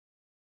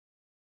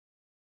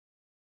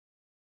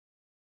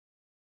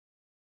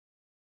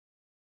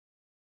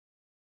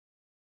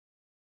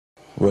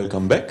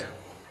Welcome back.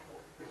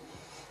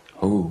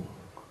 Oh,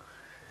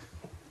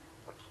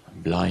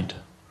 I'm blind.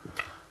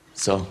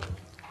 So,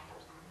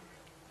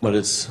 but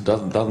it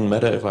doesn't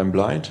matter if I'm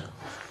blind.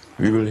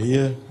 We will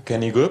hear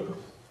Kenny Gryp,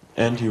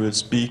 and he will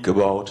speak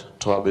about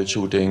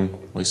troubleshooting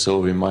with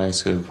solving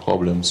MySQL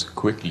problems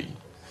quickly.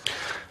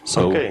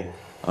 So, okay.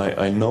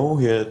 I know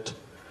he had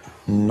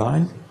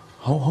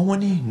how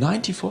many?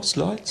 94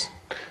 slides?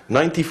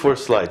 94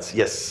 slides,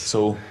 yes.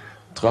 So,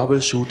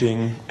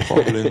 troubleshooting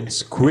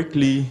problems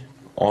quickly,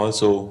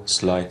 also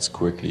slides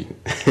quickly.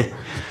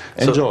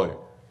 Enjoy.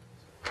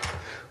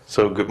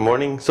 So good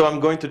morning. So I'm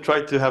going to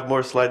try to have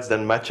more slides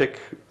than Maciek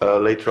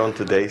later on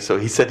today. So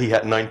he said he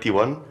had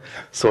 91,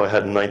 so I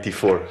had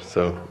 94,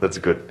 so that's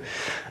good.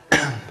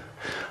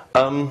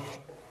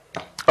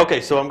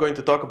 Okay, so I'm going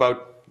to talk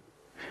about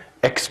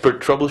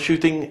expert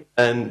troubleshooting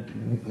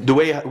and the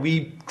way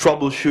we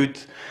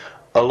troubleshoot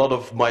a lot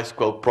of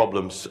MySQL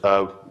problems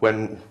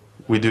when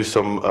we do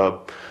some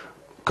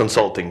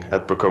consulting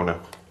at Percona.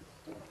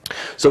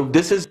 So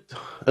this is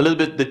a little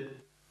bit the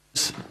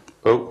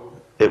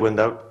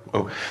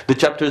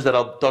chapters that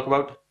I'll talk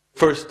about.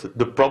 First,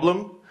 the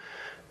problem,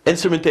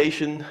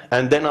 instrumentation,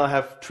 and then I'll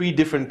have 3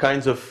 different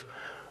kinds of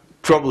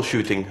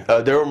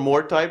troubleshooting. There are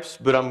more types,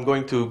 but I'm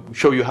going to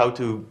show you how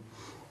to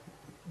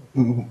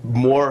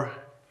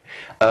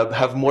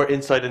have more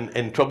insight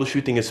in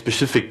troubleshooting a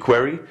specific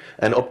query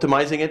and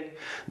optimizing it,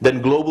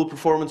 then global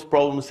performance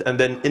problems, and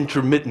then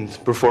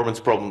intermittent performance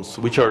problems,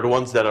 which are the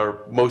ones that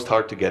are most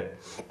hard to get.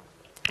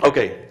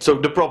 Okay, so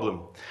the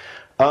problem.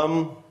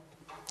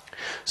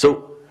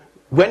 So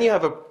when you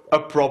have a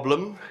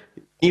problem,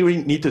 you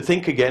need to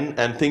think again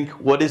and think,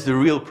 what is the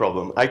real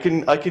problem? I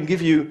can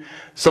give you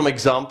some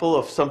example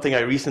of something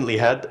I recently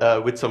had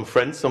with some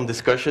friends, some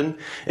discussion.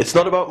 It's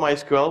not about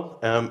MySQL,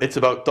 it's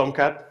about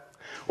Tomcat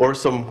or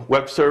some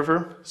web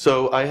server.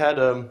 So I had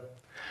a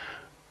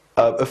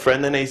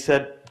friend and he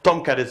said,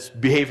 Tomcat is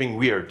behaving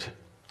weird.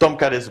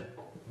 Tomcat is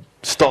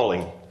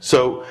stalling.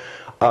 So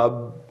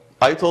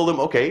I told him,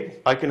 okay,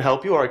 I can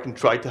help you or I can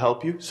try to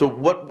help you. So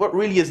what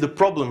really is the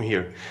problem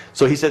here?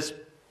 So he says,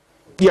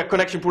 yeah,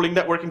 connection pooling,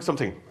 networking,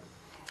 something.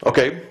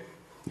 Okay,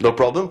 no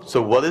problem.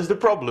 So what is the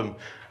problem?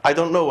 I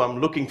don't know, I'm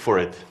looking for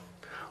it.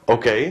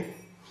 Okay,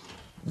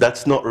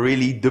 that's not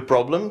really the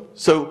problem.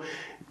 So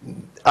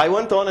I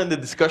went on in the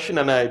discussion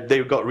and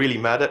they got really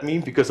mad at me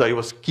because I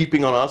was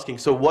keeping on asking,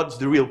 so what's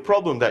the real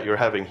problem that you're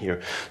having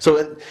here?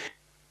 So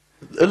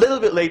a little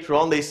bit later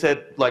on they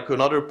said, like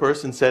another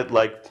person said,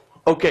 like,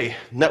 okay,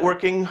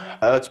 networking,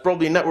 it's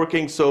probably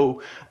networking,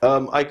 so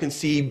I can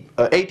see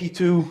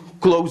 82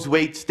 close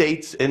weight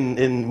states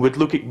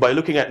by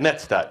looking at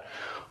netstat.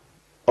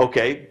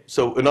 Okay,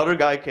 so another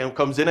guy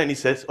comes in and he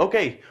says,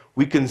 okay,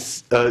 we can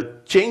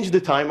change the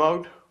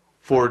timeout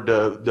for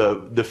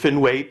the fin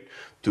weight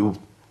to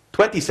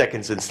 20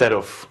 seconds instead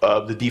of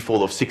the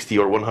default of 60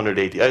 or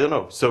 180, I don't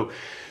know. So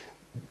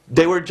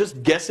they were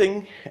just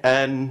guessing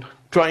and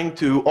trying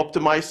to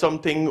optimize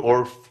something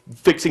or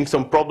fixing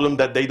some problem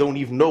that they don't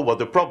even know what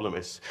the problem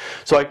is.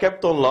 So I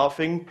kept on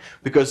laughing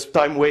because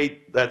time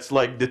wait, that's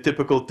like the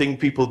typical thing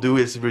people do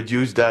is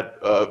reduce that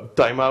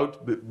timeout,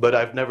 but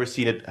I've never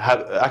seen it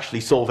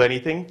actually solve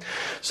anything.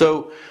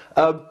 So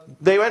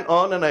they went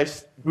on and I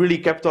really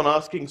kept on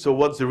asking, so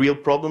what's the real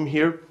problem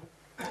here?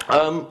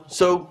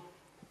 So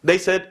they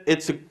said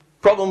it's a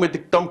problem with the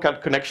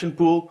Tomcat connection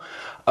pool,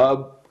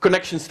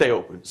 connections stay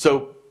open.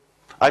 So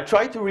I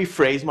tried to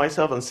rephrase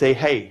myself and say,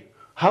 hey,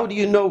 how do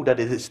you know that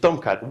it is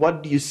Tomcat?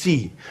 What do you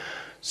see?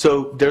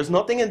 So there's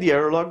nothing in the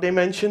error log they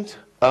mentioned.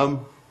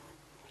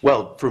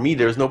 Well, for me,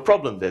 there's no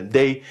problem then.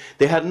 They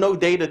had no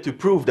data to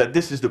prove that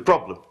this is the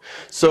problem.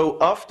 So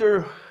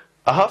after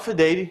a half a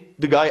day,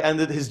 the guy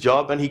ended his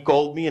job and he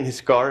called me in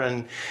his car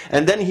and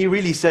then he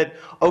really said,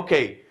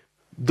 okay,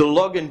 the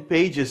login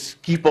pages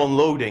keep on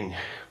loading.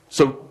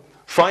 So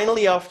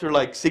finally, after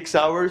like 6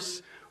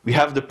 hours, we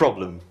have the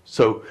problem.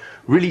 So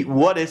really,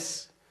 what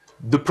is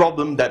the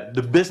problem that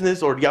the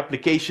business or the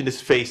application is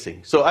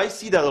facing? So I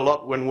see that a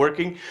lot when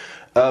working.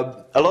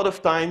 A lot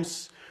of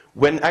times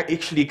when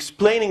actually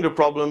explaining the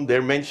problem,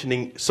 they're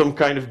mentioning some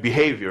kind of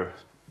behavior.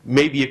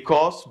 Maybe a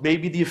cause,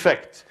 maybe the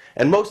effect.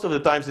 And most of the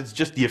times it's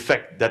just the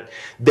effect that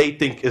they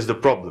think is the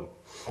problem.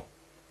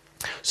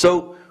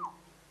 So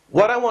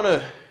what I want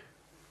to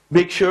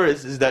make sure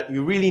is that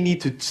you really need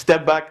to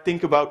step back,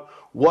 think about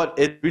what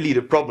is really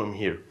the problem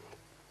here.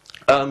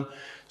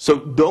 So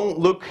don't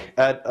look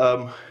at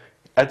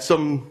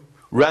some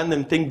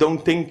random thing.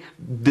 Don't think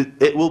that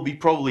it will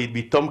probably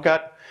be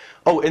Tomcat.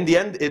 Oh, in the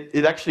end,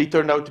 it actually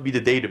turned out to be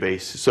the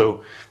database.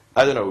 So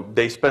I don't know.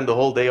 They spend the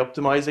whole day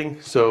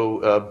optimizing.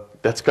 So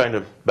that's kind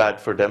of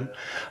bad for them.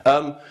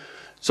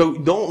 So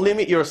don't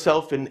limit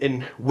yourself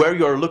in where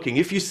you're looking.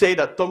 If you say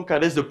that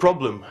Tomcat is the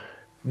problem,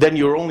 then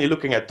you're only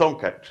looking at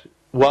Tomcat,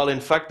 while in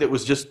fact it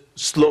was just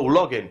slow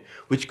login,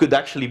 which could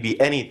actually be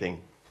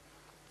anything.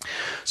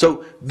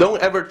 So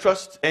don't ever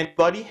trust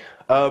anybody.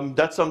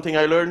 That's something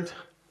I learned.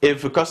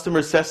 If a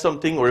customer says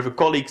something or if a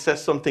colleague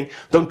says something,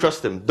 don't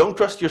trust them. Don't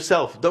trust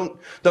yourself. Don't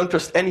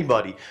trust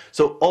anybody.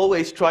 So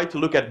always try to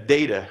look at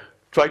data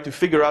try to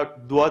figure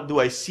out, what do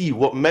I see,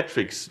 what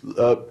metrics,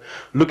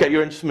 look at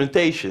your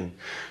instrumentation.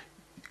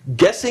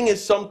 Guessing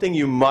is something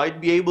you might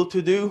be able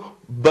to do,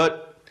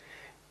 but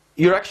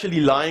you're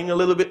actually lying a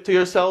little bit to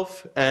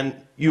yourself,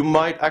 and you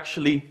might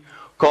actually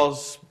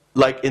cause,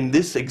 like in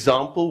this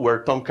example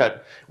where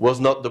Tomcat was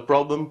not the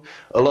problem,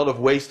 a lot of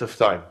waste of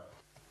time.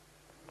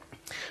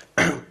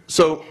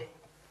 So,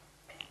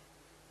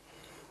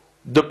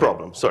 the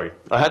problem, sorry.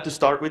 I had to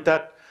start with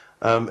that.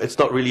 It's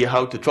not really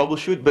how to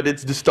troubleshoot, but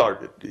it's the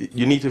start.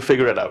 You need to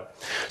figure it out.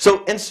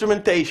 So,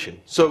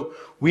 instrumentation. So,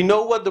 we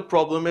know what the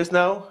problem is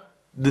now.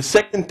 The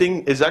second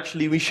thing is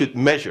actually we should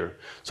measure.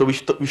 So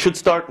we should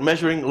start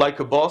measuring like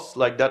a boss,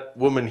 like that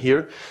woman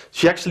here.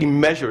 She actually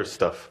measures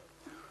stuff.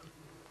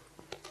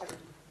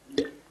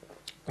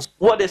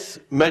 What is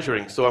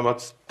measuring? So I'm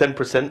at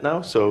 10%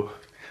 now, so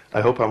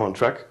I hope I'm on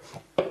track.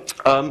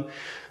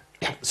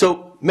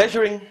 So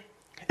measuring,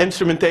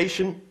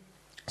 instrumentation.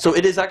 So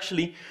it is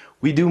actually,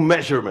 we do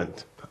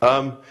measurement.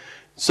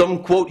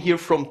 Some quote here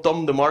from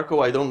Tom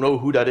DeMarco, I don't know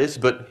who that is,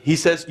 but he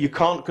says you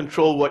can't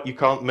control what you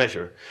can't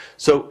measure.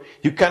 So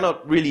you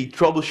cannot really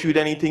troubleshoot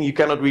anything, you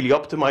cannot really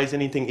optimize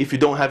anything if you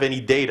don't have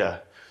any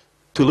data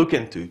to look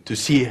into, to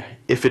see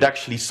if it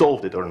actually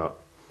solved it or not.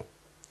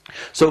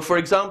 So for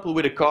example,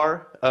 with a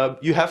car,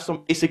 you have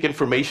some basic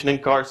information in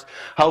cars.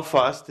 How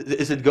fast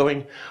is it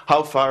going?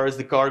 How far is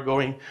the car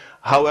going?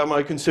 How am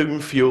I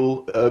consuming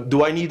fuel?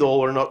 Do I need oil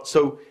or not?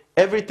 So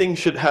everything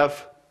should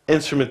have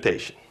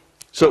instrumentation.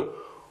 So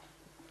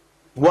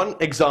one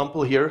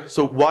example here,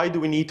 so why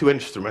do we need to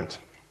instrument?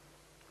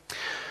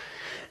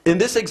 In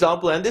this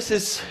example, and this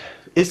is,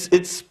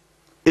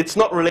 it's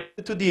not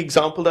related to the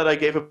example that I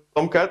gave of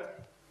Tomcat,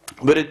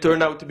 but it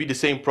turned out to be the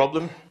same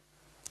problem.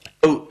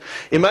 So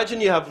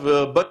imagine you have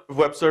a bunch of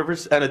web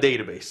servers and a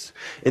database,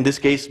 in this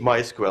case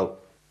MySQL.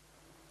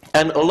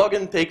 And a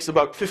login takes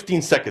about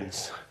 15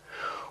 seconds.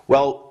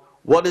 Well,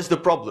 what is the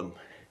problem?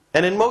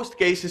 And in most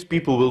cases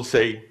people will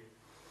say,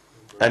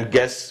 and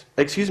guess,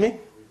 excuse me?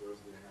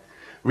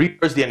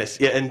 Reverse DNS.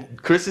 Yeah, in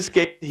Chris's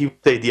case, he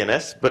would say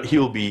DNS, but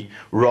he'll be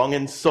wrong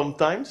in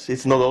sometimes.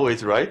 It's not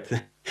always right.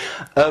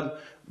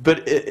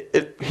 But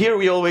here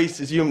we always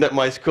assume that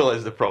MySQL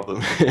is the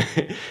problem.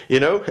 You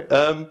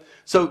know?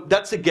 So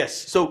that's a guess.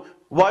 So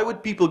why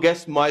would people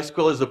guess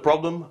MySQL is the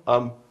problem?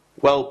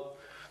 Well,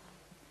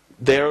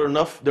 there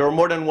are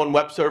more than one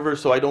web server,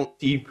 so I don't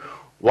see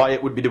why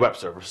it would be the web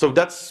server. So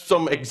that's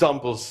some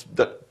examples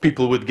that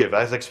people would give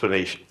as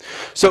explanation.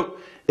 So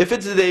if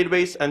it's a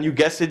database and you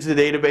guess it's a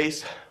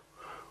database,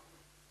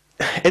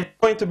 it's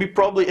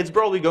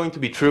probably going to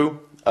be true,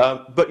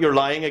 but you're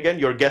lying again,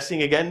 you're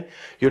guessing again,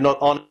 you're not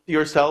honest to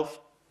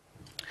yourself.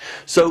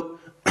 So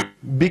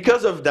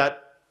because of that,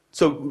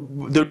 so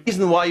the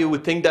reason why you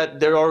would think that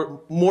there are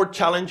more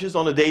challenges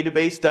on a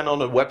database than on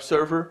a web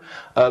server,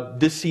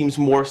 this seems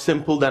more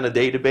simple than a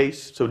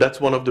database, so that's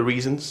one of the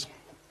reasons.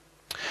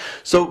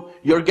 So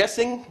you're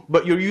guessing,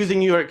 but you're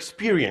using your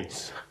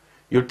experience.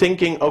 You're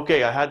thinking,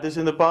 okay, I had this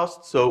in the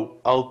past, so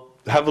I'll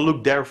have a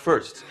look there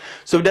first.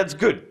 So that's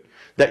good,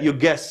 that you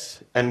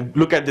guess and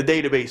look at the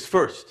database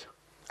first.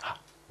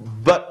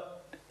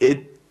 But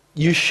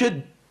you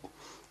should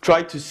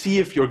try to see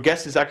if your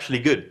guess is actually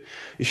good.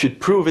 You should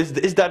prove,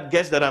 is that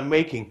guess that I'm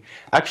making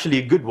actually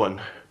a good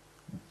one?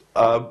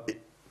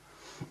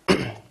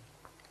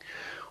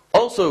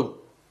 Also,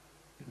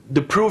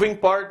 the proving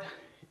part,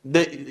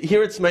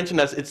 here it's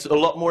mentioned as it's a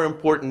lot more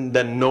important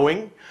than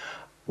knowing.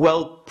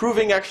 Well,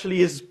 proving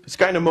actually is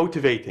kind of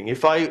motivating.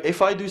 If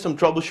I do some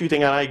troubleshooting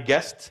and I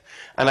guessed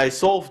and I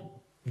solved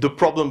the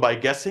problem by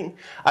guessing,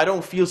 I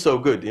don't feel so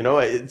good. You know,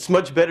 it's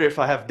much better if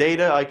I have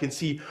data. I can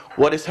see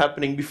what is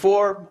happening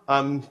before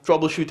I'm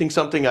troubleshooting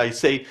something. I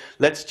say,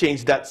 let's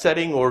change that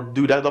setting or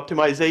do that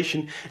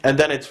optimization, and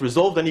then it's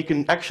resolved. And you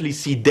can actually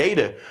see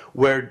data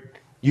where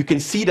you can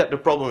see that the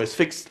problem is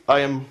fixed. I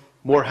am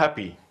more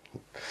happy.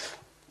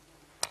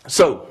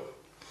 So,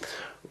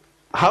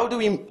 how do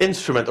we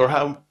instrument, or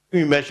how do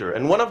we measure?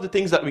 And one of the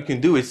things that we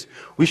can do is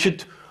we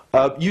should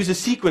use a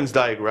sequence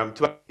diagram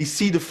to actually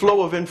see the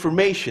flow of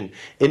information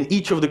in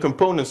each of the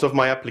components of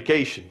my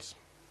applications.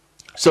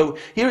 So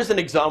here's an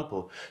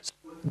example. So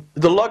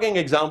the logging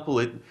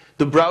example,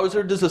 the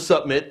browser does a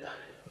submit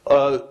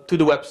to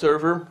the web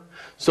server.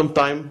 Some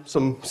time,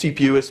 some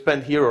CPU is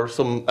spent here, or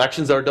some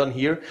actions are done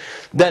here.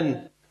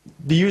 Then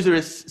the user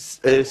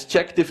is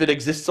checked if it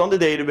exists on the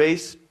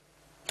database.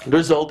 The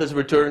result is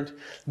returned.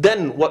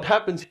 Then what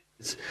happens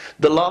is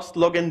the last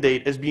login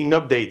date is being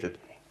updated.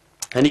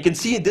 And you can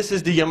see this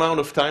is the amount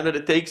of time that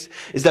it takes,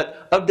 is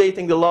that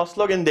updating the last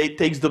login date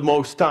takes the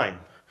most time.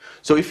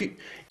 So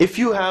if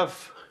you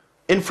have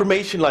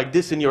information like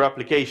this in your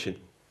application,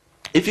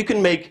 if you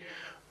can make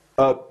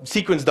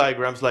sequence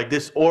diagrams like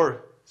this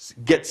or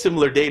get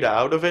similar data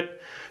out of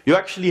it, you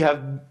actually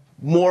have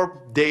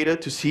more data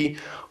to see,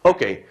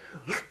 okay,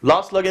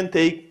 last login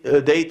date,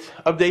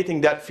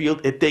 updating that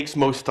field, it takes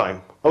most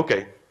time.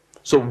 Okay,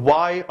 so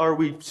why are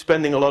we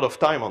spending a lot of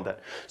time on that?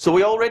 So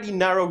we already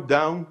narrowed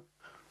down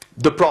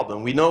the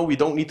problem. We know we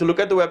don't need to look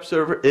at the web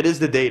server, it is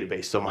the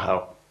database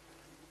somehow.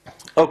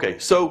 Okay,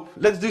 so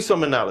let's do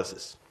some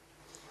analysis.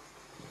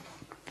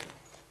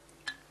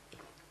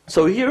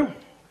 So here,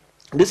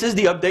 this is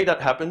the update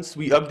that happens.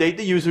 We update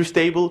the users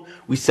table.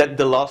 We set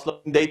the last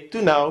login date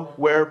to now,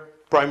 where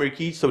primary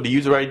key, so the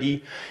user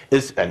ID,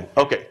 is n.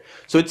 Okay,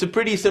 so it's a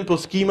pretty simple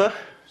schema.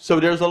 So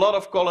there's a lot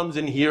of columns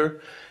in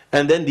here,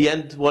 and then the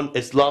end one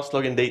is last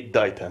login date,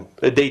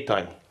 date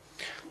time.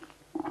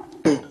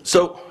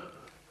 So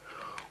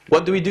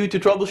what do we do to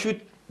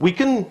troubleshoot? We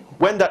can,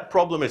 when that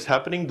problem is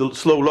happening, the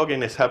slow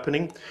login is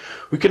happening,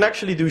 we can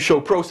actually do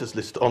show process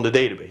list on the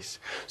database.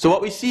 So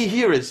what we see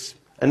here is,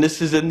 and this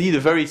is indeed a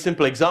very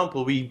simple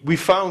example, we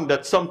found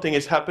that something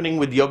is happening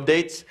with the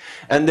updates,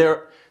 and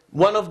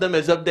one of them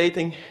is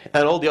updating,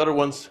 and all the other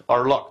ones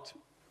are locked.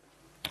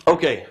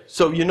 Okay,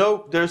 so you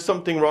know there's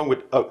something wrong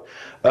with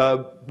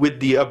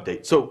the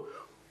update. So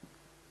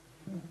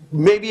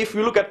maybe if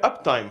we look at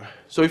uptime,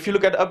 so if you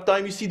look at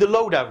uptime, you see the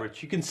load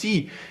average. You can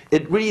see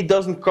it really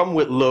doesn't come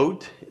with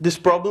load, this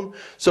problem.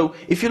 So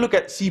if you look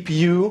at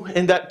CPU,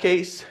 in that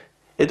case,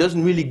 it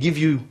doesn't really give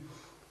you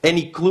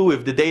any clue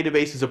if the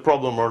database is a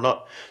problem or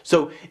not.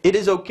 So it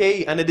is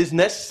okay and it is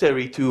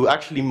necessary to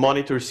actually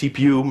monitor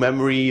CPU,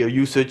 memory,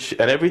 usage,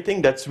 and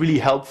everything. That's really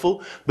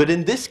helpful. But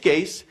in this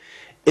case,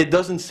 it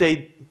doesn't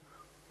say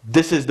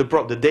this is the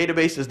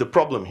database is the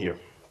problem here.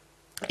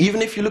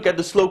 Even if you look at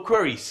the slow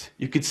queries,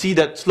 you could see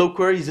that slow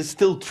queries is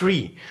still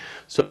 3.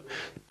 So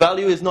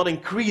value is not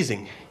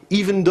increasing,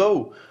 even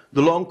though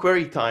the long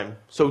query time,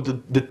 so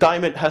the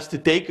time it has to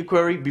take a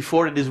query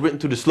before it is written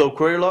to the slow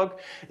query log,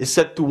 is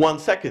set to 1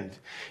 second.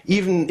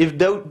 Even if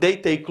they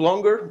take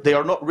longer, they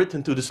are not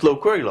written to the slow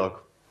query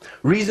log.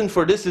 Reason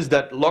for this is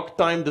that log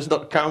time does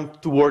not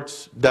count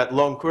towards that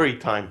long query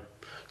time.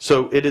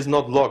 So it is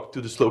not logged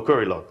to the slow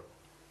query log.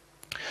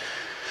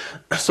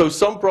 So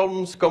some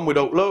problems come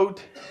without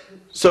load.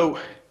 So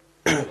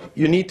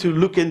you need to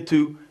look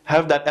into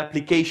have that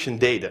application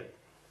data.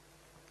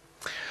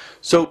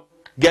 So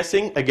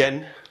guessing,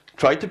 again,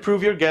 try to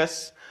prove your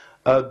guess.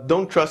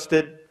 Don't trust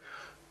it.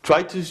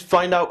 Try to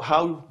find out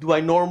how do I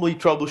normally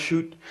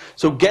troubleshoot.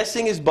 So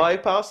guessing is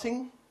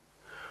bypassing,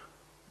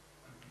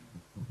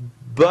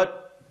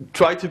 but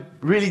try to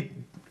really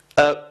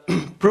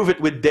prove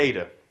it with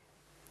data.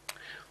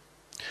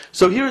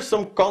 So here are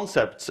some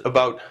concepts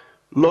about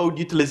load,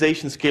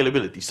 utilization,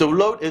 scalability. So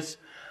load is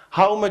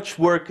how much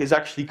work is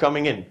actually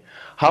coming in.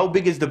 How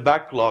big is the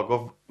backlog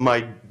of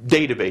my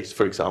database,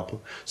 for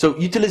example? So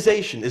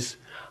utilization is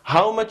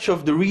how much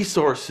of the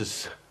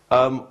resources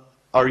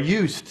are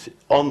used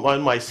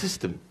on my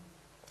system.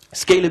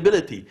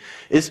 Scalability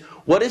is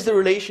what is the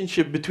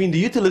relationship between the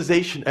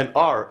utilization and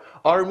R.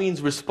 R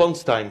means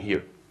response time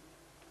here.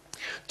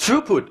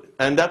 Throughput,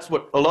 and that's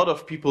what a lot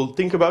of people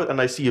think about,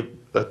 and I see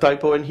a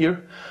typo in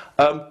here.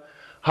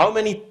 How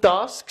many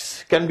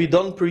tasks can be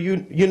done per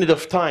unit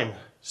of time?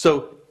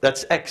 So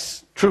that's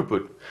X,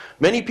 throughput.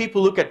 Many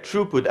people look at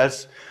throughput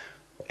as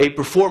a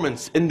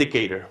performance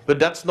indicator, but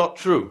that's not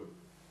true.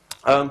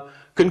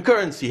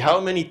 Concurrency, how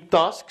many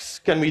tasks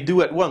can we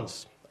do at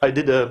once? I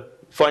did a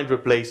find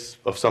replace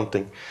of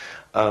something,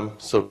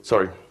 so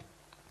sorry.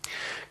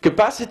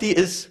 Capacity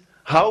is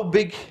how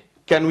big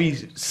can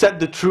we set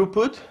the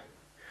throughput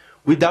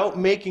without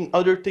making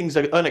other things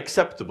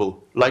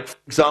unacceptable, like, for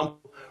example,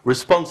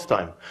 response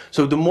time.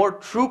 So the more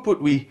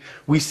throughput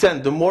we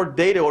send, the more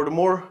data or the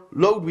more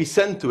load we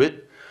send to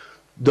it,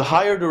 the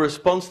higher the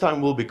response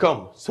time will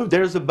become. So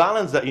there's a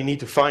balance that you need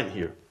to find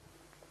here.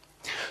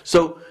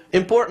 So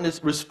important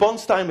is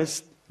response time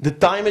is the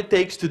time it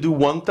takes to do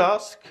one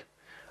task.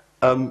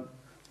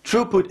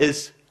 Throughput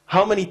is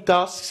how many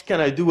tasks can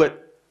I do in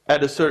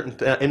a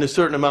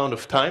certain amount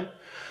of time.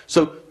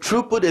 So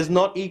throughput is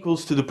not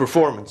equals to the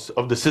performance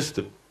of the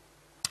system.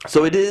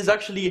 So it is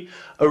actually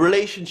a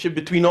relationship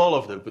between all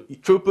of them.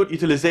 Throughput,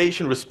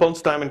 utilization,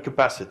 response time, and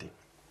capacity.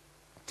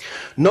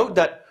 Note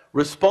that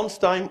response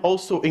time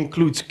also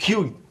includes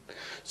queuing.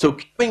 So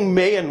queuing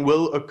may and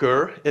will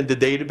occur in the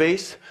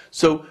database.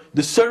 So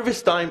the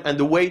service time and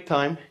the wait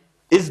time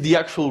is the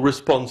actual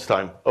response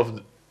time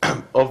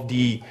of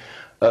the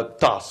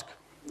task.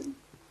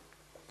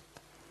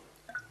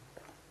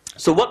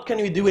 So what can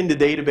we do in the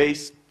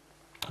database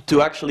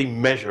to actually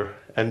measure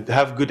and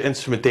have good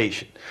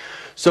instrumentation?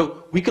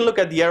 So we can look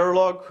at the error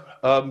log.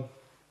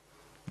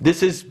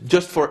 This is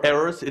just for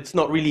errors. It's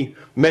not really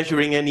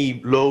measuring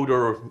any load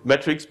or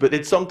metrics, but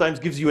it sometimes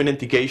gives you an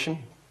indication.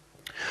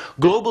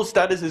 Global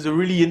status is a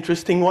really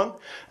interesting one,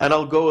 and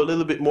I'll go a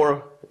little bit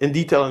more in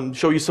detail and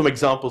show you some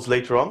examples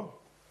later on.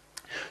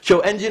 Show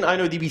engine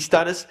InnoDB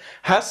status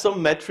has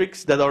some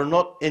metrics that are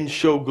not in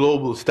show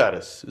global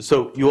status,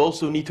 so you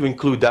also need to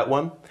include that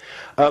one.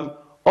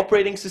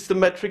 Operating system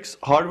metrics,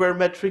 hardware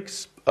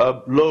metrics,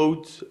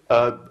 load,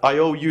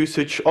 I/O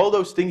usage, all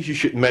those things you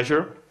should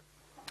measure.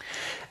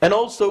 And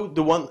also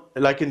the one,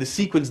 like in the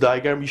sequence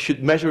diagram, you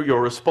should measure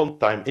your response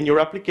time in your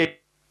application.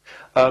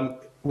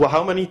 Well,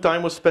 how many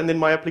time was spent in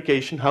my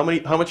application? How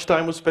much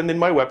time was spent in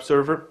my web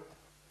server?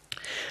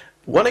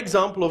 One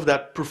example of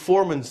that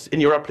performance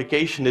in your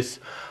application is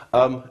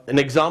an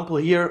example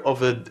here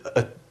of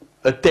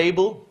a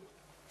table.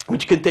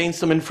 which contains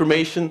some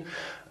information.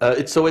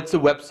 It's a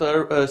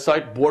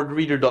website,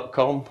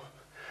 boardreader.com.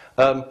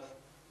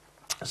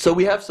 So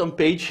we have some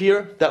page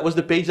here. That was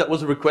the page that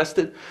was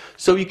requested.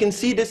 So you can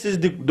see this is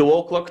the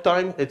wall clock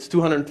time. It's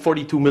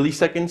 242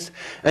 milliseconds.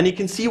 And you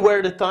can see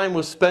where the time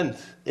was spent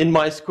in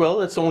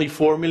MySQL. It's only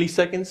 4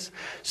 milliseconds.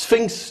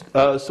 Sphinx,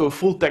 so a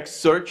full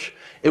text search,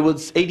 it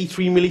was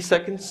 83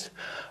 milliseconds.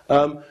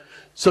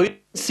 So you can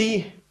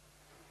see,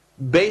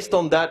 based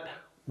on that,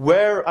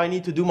 where I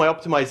need to do my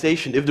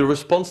optimization if the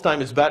response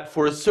time is bad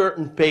for a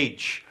certain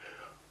page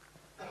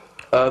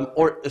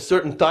or a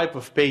certain type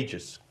of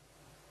pages.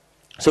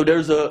 So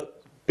there's a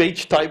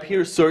page type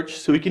here, search,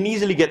 so we can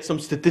easily get some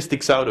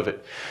statistics out of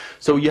it.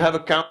 So you have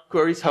account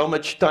queries, how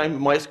much time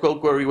MySQL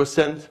query was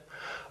sent.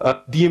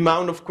 The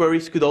amount of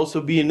queries could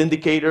also be an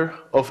indicator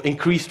of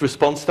increased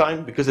response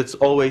time, because it's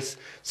always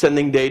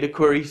sending data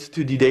queries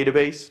to the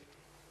database.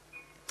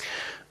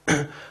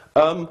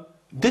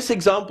 This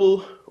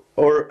example,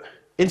 or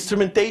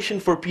instrumentation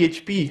for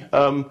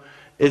PHP,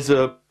 is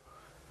an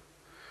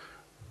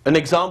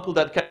example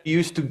that can be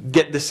used to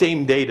get the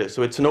same data.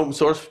 So it's an open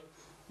source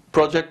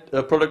product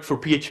for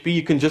PHP.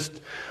 You can just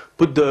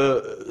put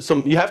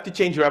you have to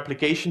change your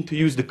application to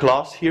use the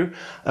class here,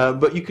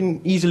 but you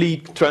can easily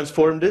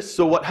transform this.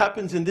 So what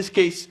happens in this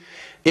case,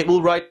 it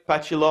will write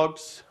Apache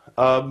logs,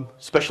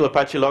 special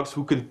Apache logs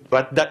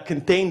that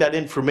contain that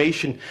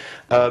information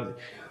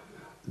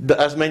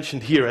as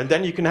mentioned here. And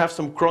then you can have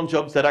some cron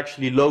jobs that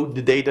actually load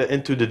the data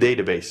into the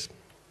database.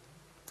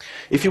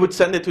 If you would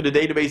send it to the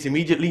database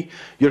immediately,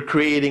 you're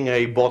creating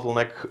a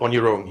bottleneck on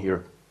your own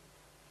here.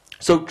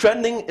 So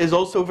trending is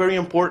also very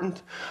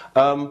important.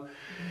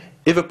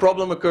 If a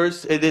problem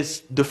occurs,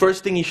 the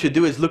first thing you should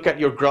do is look at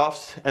your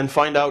graphs and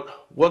find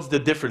out what's the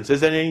difference.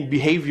 Is there any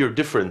behavior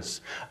difference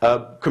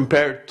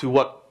compared to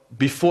what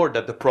before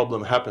that the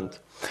problem happened?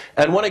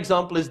 And one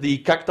example is the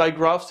cacti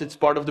graphs. It's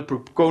part of the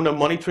Percona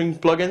monitoring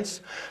plugins,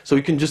 so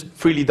you can just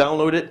freely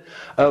download it.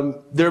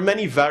 There are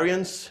many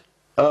variants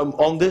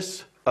on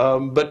this,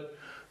 but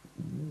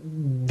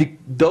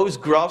those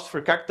graphs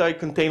for cacti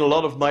contain a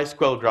lot of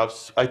MySQL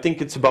graphs. I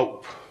think it's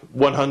about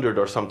 100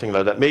 or something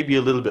like that, maybe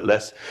a little bit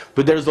less,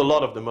 but there's a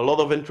lot of them. A lot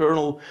of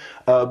internal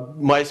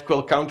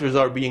MySQL counters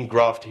are being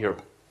graphed here.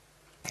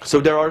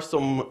 So there are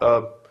some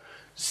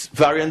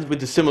variants with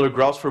the similar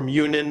graphs from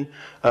Unin,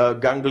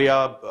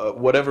 Ganglia,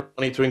 whatever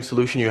monitoring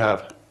solution you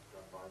have.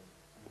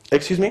 Graphite.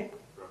 Excuse me?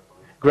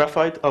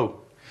 Graphite? Oh,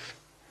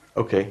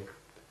 okay.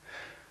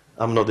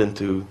 I'm not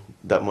into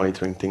that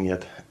monitoring thing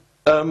yet.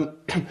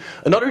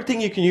 Another thing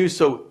you can use,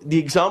 so the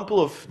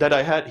example that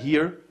I had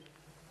here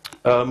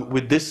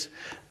with this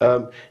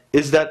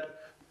is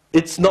that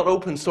it's not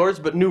open source,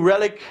 but New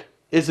Relic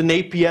is an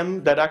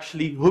APM that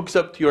actually hooks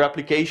up to your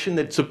application.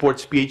 It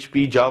supports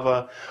PHP,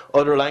 Java,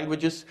 other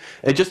languages.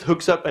 It just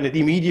hooks up and it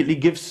immediately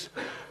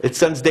it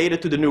sends data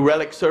to the New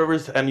Relic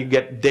servers, and you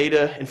get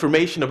data,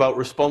 information about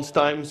response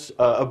times,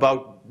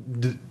 about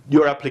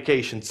your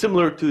application,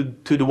 similar to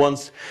the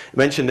ones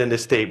mentioned in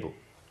this table.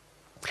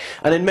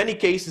 And in many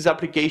cases,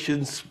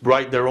 applications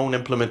write their own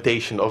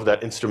implementation of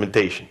that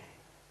instrumentation.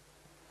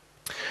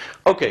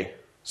 Okay,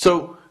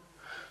 so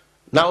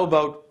now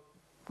about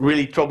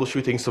really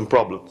troubleshooting some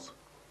problems.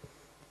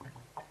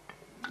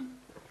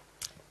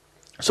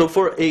 So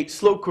for a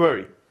slow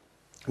query,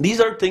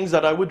 these are things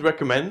that I would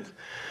recommend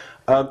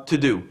to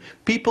do.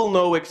 People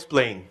know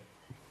explain.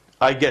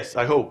 I guess,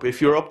 I hope.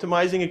 If you're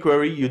optimizing a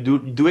query, you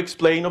do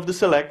explain of the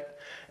select,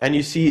 and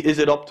you see is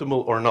it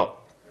optimal or not.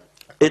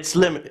 It's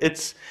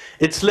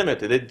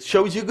limited. It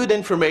shows you good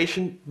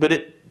information,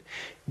 but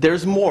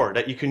there's more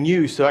that you can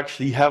use to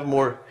actually have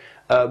more,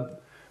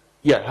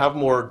 have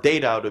more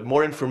data out of it,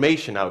 more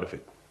information out of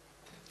it.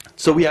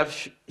 So we have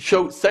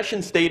show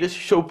session status,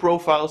 show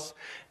profiles,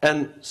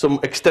 and some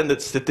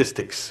extended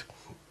statistics.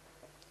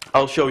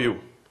 I'll show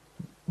you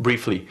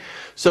briefly.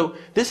 So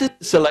this is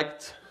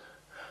select.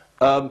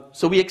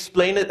 So we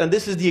explain it, and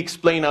this is the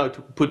explain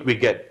output we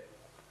get.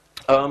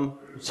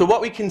 So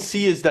what we can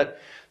see is that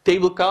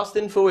table cast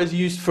info is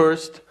used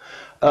first,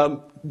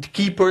 the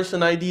key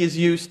person ID is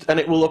used, and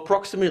it will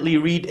approximately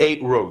read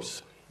 8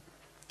 rows.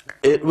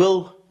 It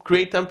will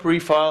create temporary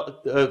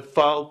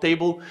file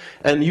table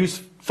and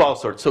use file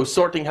sort. So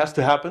sorting has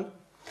to happen.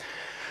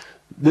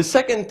 The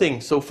second thing,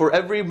 so for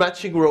every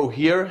matching row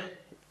here,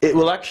 it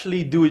will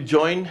actually do a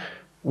join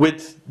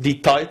with the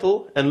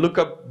title and look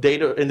up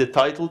data in the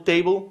title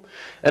table,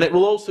 and it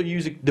will also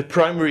use the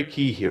primary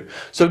key here.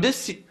 So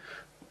this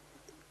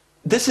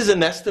is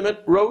an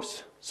estimate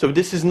rows. So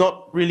this is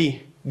not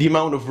really the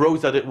amount of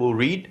rows that it will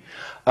read.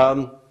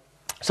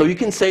 So you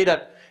can say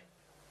that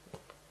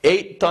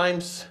 8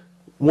 times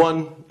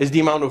 1 is the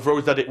amount of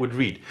rows that it would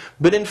read.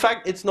 But in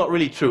fact, it's not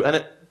really true.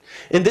 And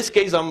in this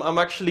case, I'm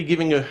actually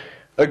giving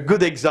a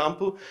good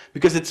example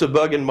because it's a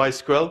bug in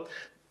MySQL.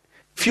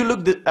 If you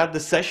look at the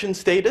session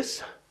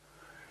status,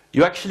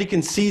 you actually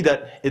can see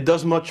that it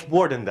does much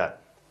more than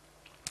that.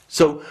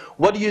 So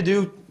what do you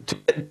do to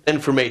get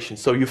information?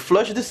 So you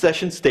flush the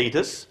session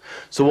status,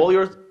 so all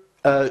your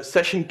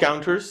session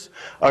counters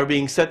are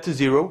being set to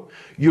 0.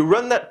 You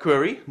run that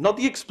query, not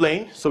the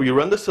explain, so you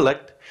run the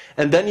select,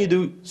 and then you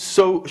do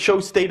show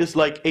status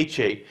like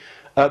HA.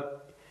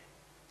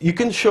 You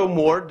can show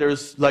more,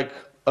 there's like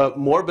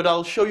more, but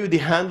I'll show you the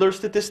handler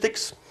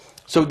statistics.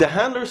 So the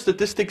handler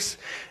statistics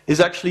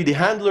is actually, the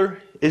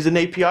handler is an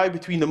API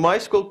between the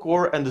MySQL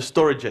core and the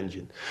storage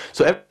engine.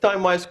 So every time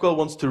MySQL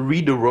wants to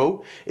read a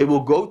row, it will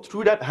go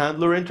through that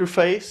handler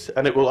interface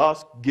and it will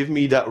ask, give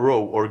me that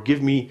row, or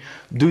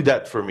do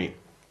that for me.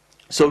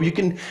 So you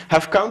can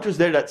have counters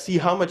there that see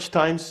how much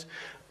times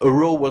a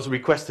row was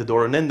requested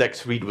or an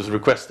index read was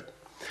requested.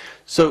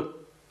 So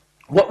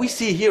what we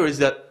see here is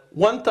that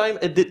one time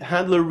it did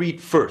handler read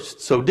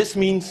first. So this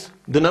means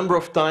the number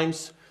of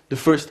times the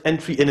first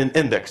entry in an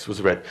index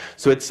was read.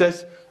 So it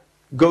says,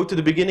 go to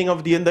the beginning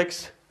of the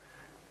index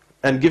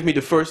and give me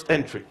the first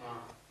entry.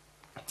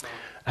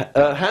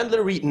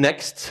 Handler read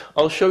next,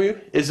 I'll show you,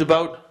 is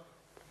about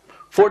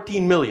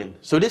 14 million.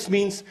 So this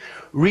means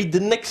read the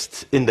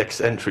next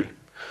index entry.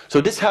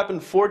 So this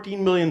happened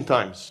 14 million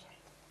times.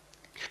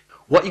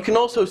 What you can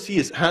also see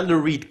is handler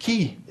read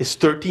key is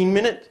 13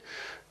 million,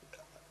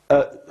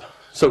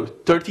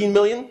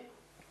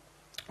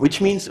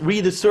 which means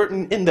read a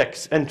certain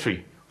index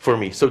entry for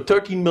me. So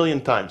 13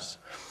 million times.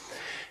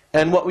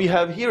 And what we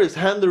have here is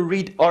handler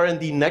read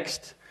R&D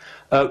next,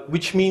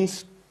 which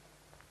means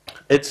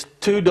it's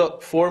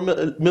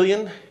 2.4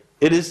 million.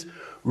 It is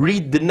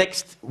read the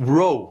next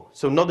row,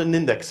 so not an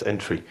index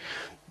entry.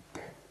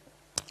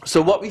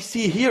 So what we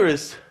see here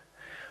is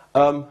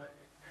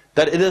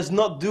that it does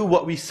not do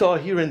what we saw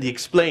here in the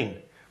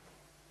explain.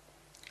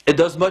 It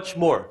does much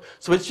more.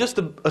 So it's just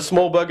a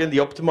small bug in the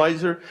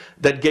optimizer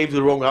that gave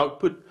the wrong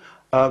output.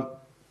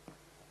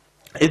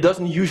 It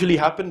doesn't usually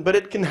happen, but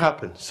it can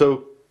happen.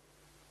 So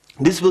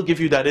this will give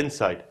you that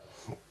insight.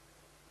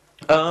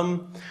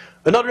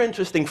 Another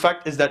interesting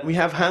fact is that we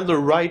have handler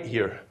write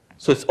here.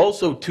 So it's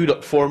also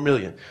 2.4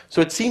 million.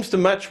 So it seems to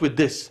match with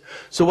this.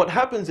 So what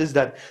happens is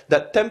that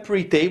that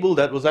temporary table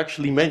that was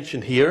actually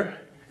mentioned here,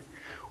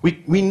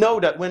 we know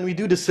that when we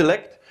do the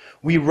select,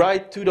 we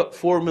write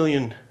 2.4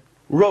 million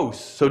rows.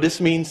 So this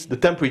means the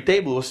temporary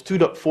table was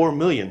 2.4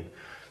 million.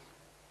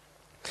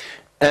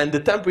 And the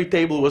temporary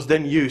table was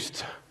then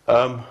used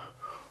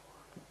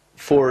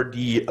for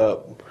the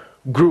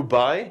group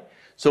by.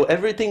 So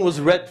everything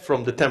was read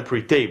from the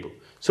temporary table.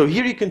 So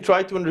here you can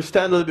try to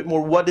understand a little bit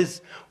more what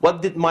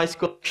did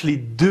MySQL actually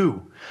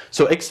do.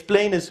 So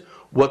explain is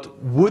what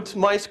would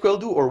MySQL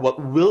do or what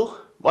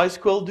will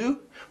MySQL do,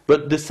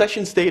 but the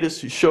session status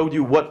showed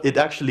you what it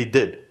actually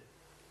did.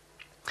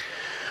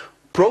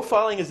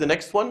 Profiling is the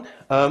next one.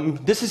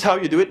 This is how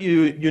you do it.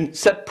 You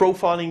set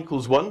profiling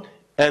equals 1,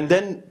 and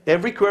then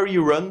every query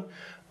you run,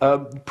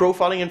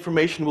 profiling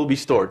information will be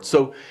stored.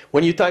 So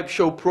when you type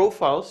show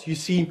profiles, you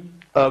see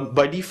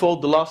by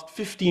default the last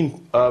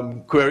 15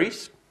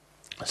 queries.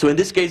 So in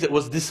this case it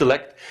was this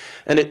select,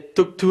 and it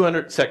took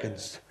 200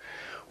 seconds.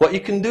 What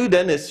you can do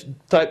then is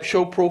type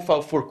show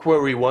profile for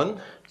query 1.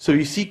 So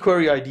you see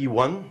query ID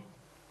 1,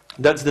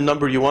 that's the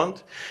number you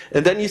want,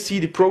 and then you see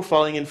the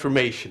profiling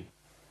information.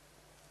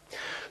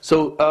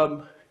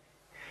 So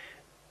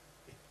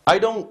I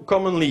don't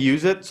commonly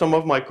use it, some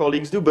of my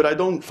colleagues do, but I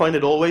don't find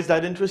it always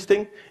that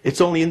interesting. It's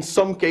only in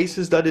some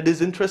cases that it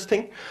is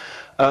interesting.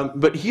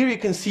 But here you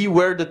can see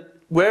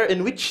where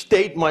in which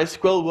state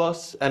MySQL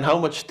was and how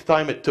much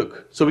time it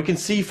took. So we can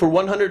see for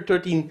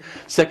 113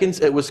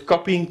 seconds it was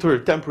copying to a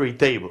temporary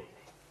table.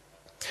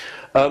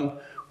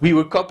 We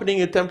were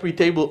copying a temporary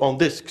table on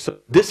disk, so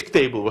disk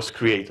table was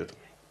created.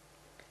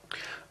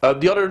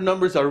 The other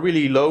numbers are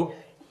really low.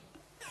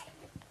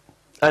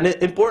 And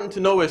important to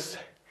know is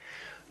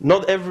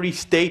not every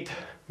state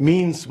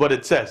means what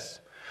it says.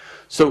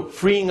 So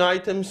freeing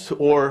items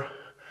or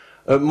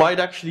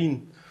might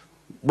actually,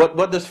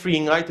 what does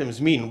freeing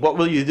items mean? What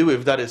will you do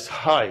if that is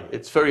high?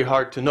 It's very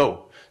hard to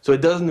know. So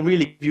it doesn't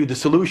really give you the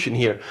solution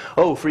here.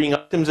 Oh, freeing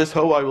items is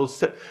how I will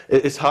set,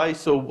 is high,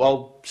 so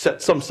I'll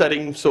set some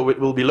setting so it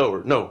will be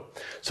lower. No.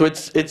 So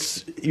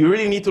you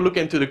really need to look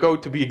into the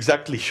code to be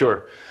exactly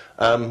sure.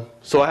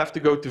 So I have to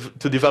go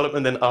to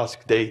development and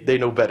ask. They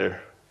know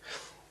better.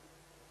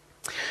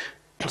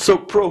 So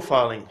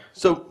profiling.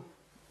 So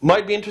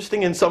might be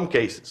interesting in some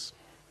cases.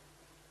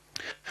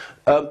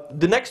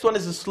 The next one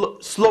is a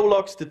slow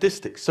log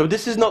statistics. So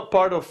this is not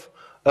part of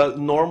a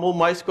normal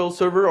MySQL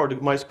server or the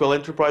MySQL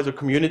enterprise or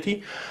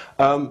community,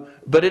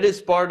 but it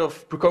is part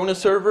of Percona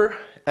server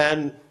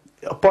and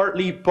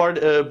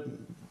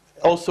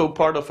also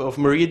part of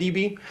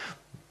MariaDB.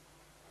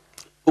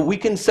 We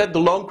can set the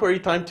long query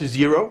time to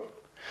 0,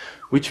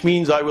 which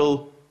means I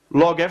will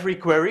log every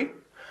query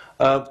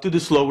to the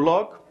slow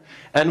log.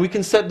 And we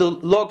can set the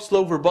log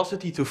slow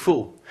verbosity to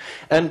full.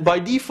 And by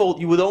default,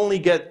 you would only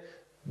get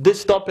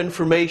this top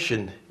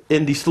information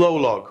in the slow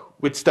log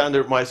with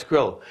standard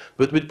MySQL.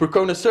 But with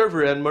Percona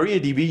server and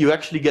MariaDB, you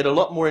actually get a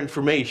lot more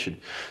information.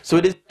 So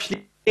it is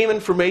actually the same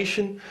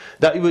information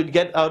that you would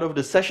get out of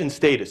the session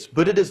status,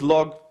 but it is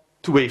logged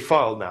to a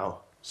file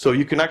now. So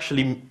you can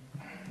actually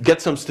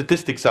get some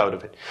statistics out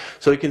of it.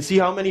 So you can see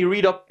how many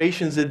read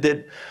operations it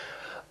did,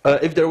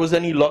 if there was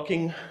any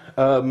locking,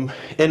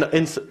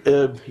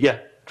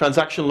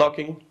 transaction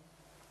locking,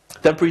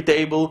 temporary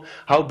table,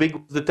 how big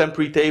was the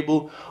temporary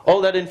table,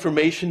 all that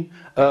information,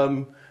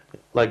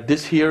 like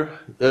this here,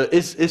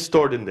 is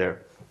stored in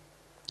there.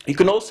 You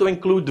can also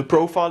include the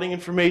profiling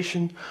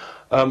information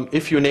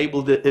if you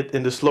enabled it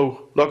in the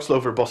log slow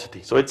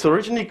verbosity. So it's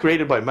originally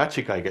created by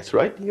Magic, I guess,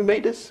 right? You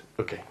made this?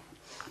 Okay.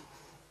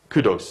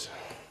 Kudos.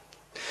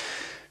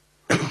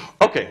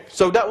 Okay,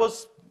 so that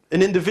was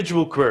an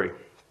individual query.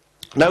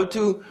 Now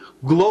to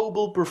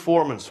global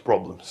performance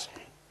problems.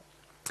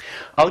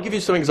 I'll give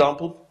you some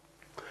example.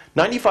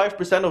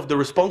 95% of the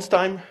response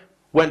time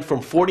went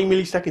from 40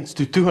 milliseconds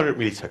to 200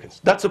 milliseconds.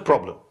 That's a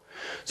problem.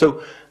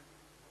 So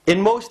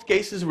in most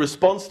cases,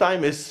 response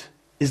time is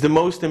the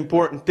most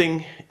important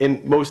thing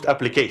in most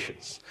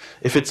applications.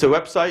 If it's a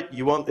website,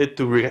 you want it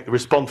to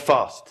respond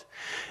fast.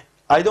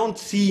 I don't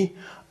see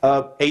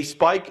a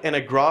spike in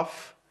a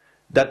graph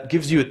that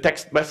gives you a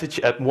text message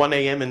at 1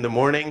 a.m. in the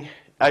morning.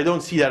 I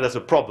don't see that as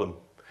a problem.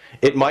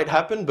 It might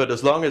happen, but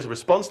as long as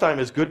response time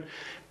is good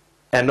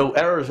and no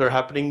errors are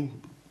happening,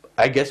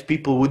 I guess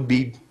people would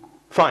be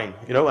fine,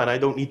 you know, and I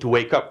don't need to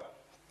wake up.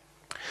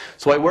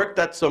 So I worked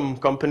at some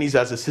companies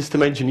as a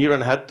system engineer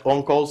and had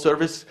on-call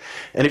service.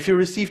 And if you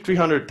receive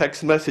 300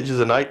 text messages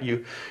a night,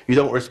 you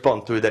don't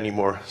respond to it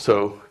anymore.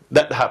 So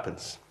that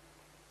happens.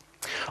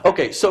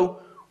 Okay,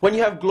 so when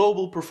you have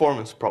global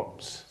performance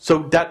problems, so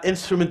that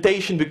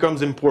instrumentation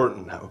becomes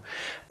important now.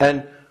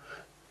 And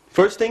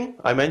first thing,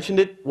 I mentioned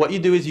it, what you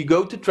do is you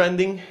go to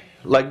trending,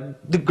 like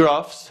the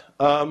graphs,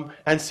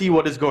 and see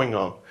what is going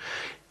on.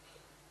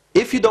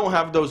 If you don't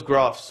have those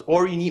graphs,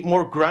 or you need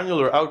more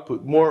granular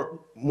output,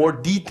 more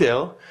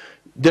detail,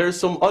 there are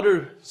some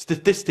other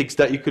statistics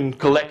that you can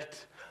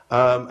collect.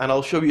 And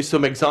I'll show you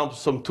some examples,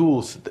 some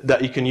tools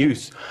that you can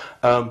use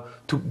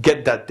to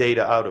get that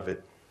data out of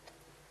it.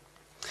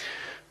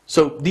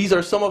 So these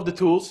are some of the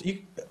tools.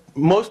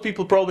 Most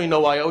people probably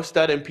know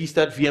IOstat,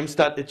 MPstat,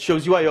 VMstat. It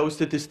shows you IO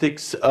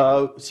statistics,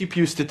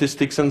 CPU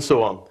statistics, and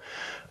so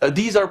on.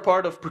 These are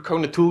part of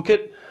Percona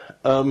Toolkit,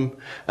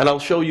 and I'll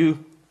show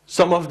you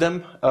some of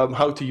them,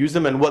 how to use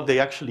them and what they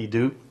actually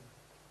do.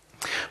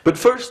 But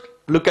first,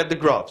 look at the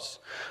graphs.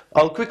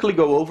 I'll quickly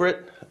go over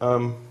it.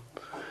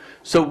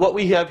 So what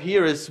we have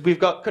here is we've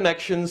got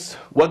connections.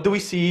 What do we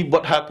see?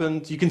 What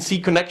happened? You can see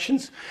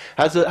connections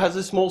has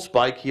a small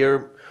spike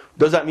here.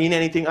 Does that mean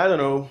anything? I don't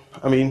know.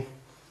 I mean,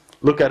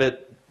 look at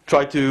it.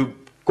 Try to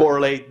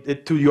correlate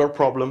it to your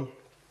problem.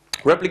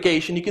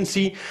 Replication, you can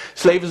see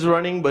slave is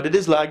running, but it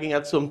is lagging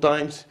at some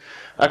times,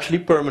 actually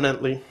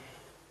permanently.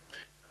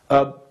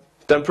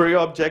 Temporary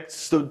objects.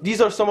 So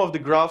these are some of the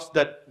graphs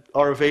that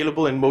are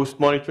available in most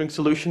monitoring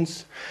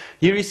solutions.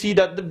 Here you see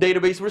that the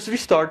database was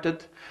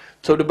restarted.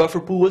 So the buffer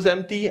pool was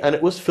empty and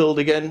it was filled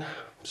again.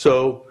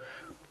 So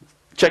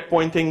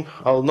checkpointing,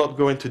 I'll not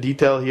go into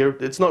detail here.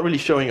 It's not really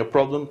showing a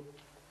problem.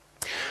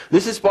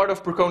 This is part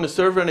of Percona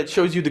server and it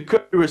shows you the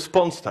query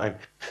response time.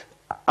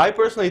 I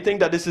personally think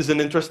that this is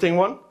an interesting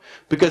one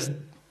because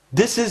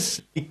this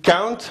is the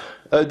count,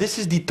 this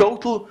is the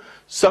total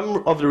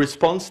sum of the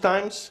response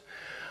times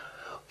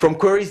from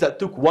queries that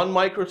took 1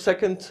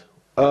 microsecond,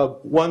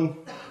 1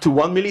 to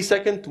 1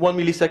 millisecond, 1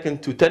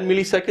 millisecond to 10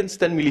 milliseconds,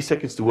 10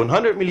 milliseconds to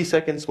 100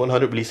 milliseconds,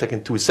 100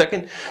 milliseconds to a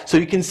second. So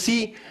you can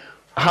see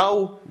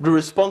how the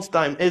response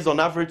time is on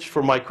average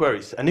for my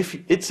queries. And if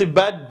it's a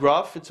bad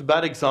graph, it's a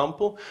bad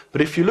example,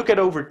 but if you look at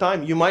over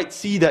time, you might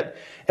see that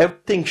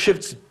everything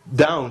shifts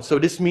down. So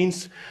this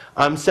means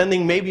I'm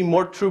sending maybe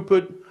more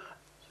throughput,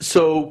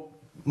 so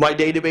my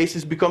database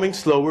is becoming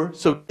slower.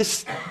 So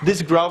this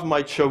graph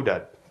might show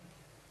that.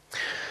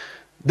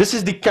 This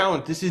is the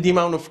count, this is the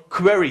amount of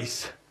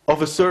queries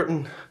of a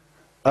certain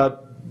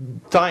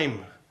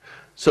time.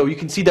 So you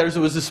can see there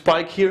was a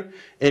spike here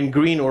in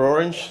green or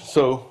orange.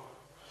 So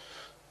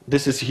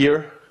this is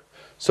here.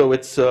 So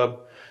it's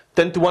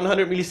 10 to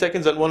 100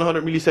 milliseconds and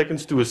 100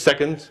 milliseconds to a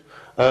second,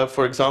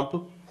 for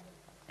example.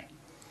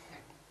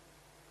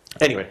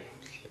 Anyway.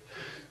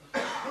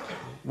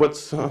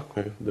 What's,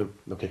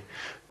 okay.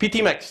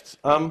 PT-Max.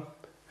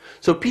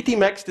 So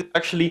PT-Max is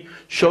actually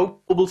show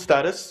global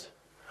status,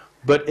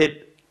 but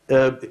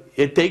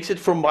it takes it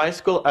from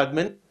MySQL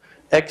admin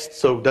X,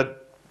 so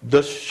that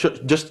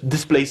just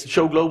displays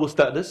show global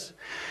status.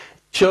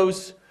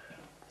 Shows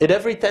it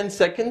every 10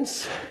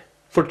 seconds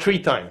for 3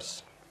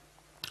 times.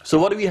 So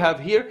what we have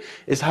here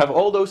is have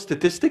all those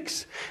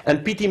statistics,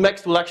 and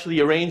PT-Max will actually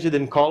arrange it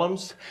in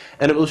columns,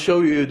 and it will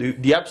show you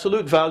the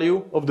absolute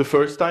value of the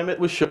first time it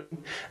was shown,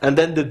 and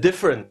then the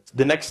difference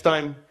the next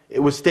time it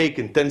was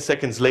taken 10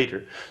 seconds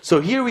later. So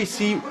here we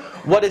see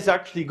what is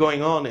actually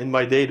going on in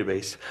my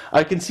database.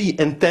 I can see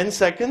in 10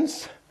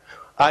 seconds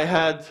I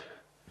had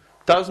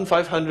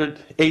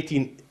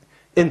 1,518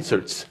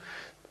 inserts.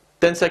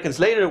 10 seconds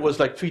later it was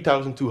like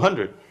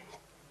 3,200.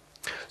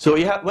 So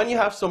when you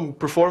have some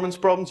performance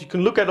problems, you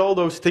can look at all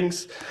those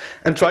things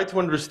and try to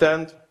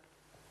understand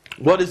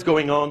what is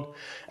going on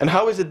and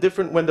how is it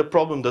different when the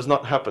problem does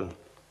not happen.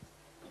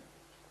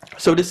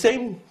 So the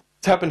same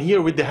happened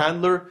here with the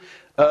handler.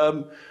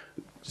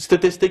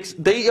 statistics,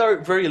 they are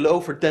very low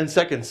for 10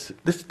 seconds.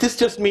 This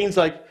just means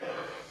like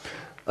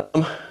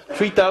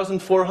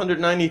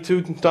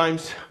 3,492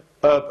 times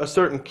a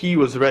certain key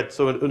was read,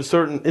 so a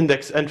certain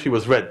index entry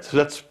was read. So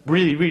that's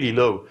really, really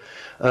low.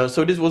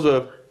 So this was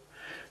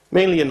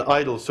mainly an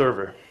idle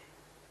server.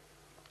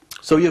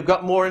 So you've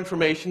got more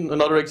information.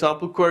 Another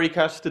example, query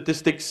cache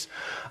statistics,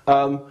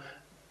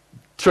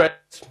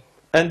 threads,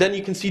 and then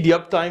you can see the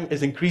uptime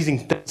is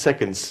increasing 10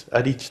 seconds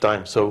at each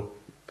time. So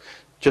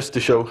just to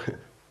show.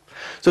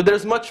 So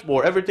there's much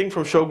more, everything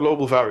from show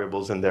global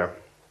variables in there.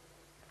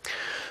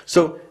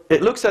 So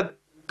it looks at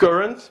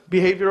current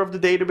behavior of the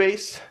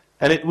database,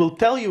 and it will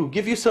tell you,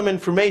 give you some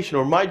information,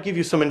 or might give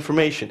you some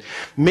information.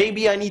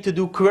 Maybe I need to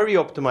do query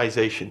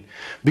optimization,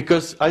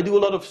 because I do a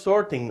lot of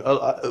sorting.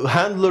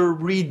 Handler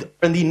read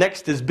and the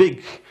next is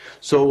big,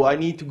 so I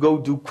need to go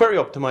do query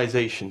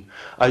optimization.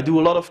 I do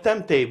a lot of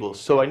temp tables,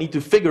 so I need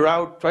to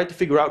try to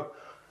figure out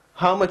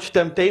how much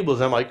temp tables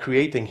am I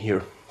creating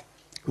here.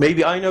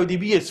 Maybe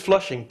InnoDB is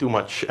flushing too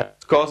much,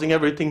 it's causing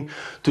everything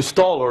to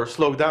stall or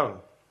slow down.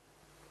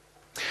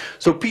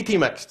 So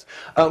ptmax.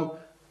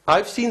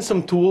 I've seen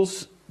some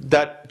tools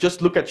that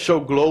just look at show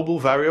global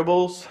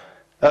variables,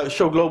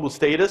 show global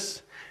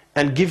status,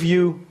 and give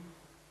you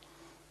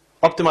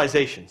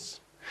optimizations.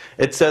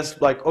 It says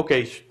like,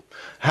 okay,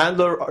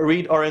 handler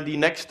read R&D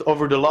next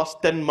over the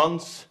last 10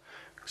 months,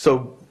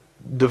 so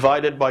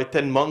divided by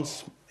 10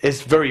 months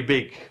is very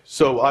big.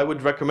 So I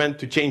would recommend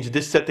to change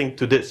this setting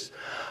to this.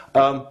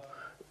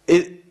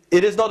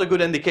 It is not a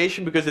good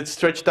indication because it's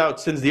stretched out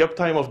since the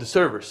uptime of the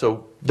server.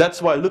 So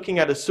that's why looking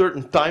at a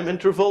certain time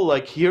interval,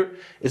 like here,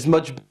 is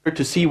much better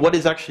to see what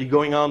is actually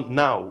going on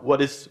now.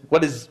 What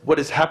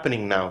is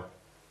happening now.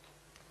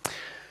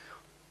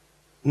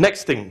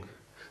 Next thing,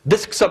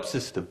 disk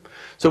subsystem.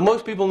 So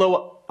most people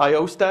know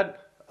I/O stat,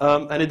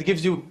 and it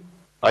gives you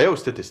I/O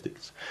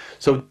statistics.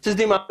 So this is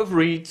the amount of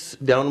reads,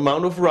 the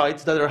amount of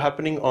writes that are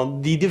happening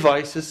on the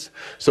devices.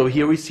 So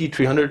here we see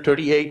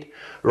 338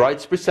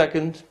 writes per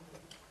second.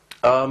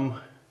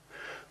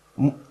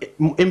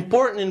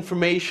 Important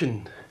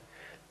information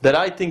that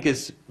I think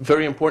is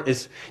very important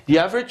is the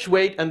average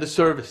wait and the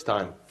service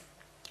time.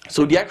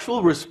 So the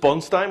actual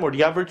response time, or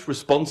the average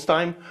response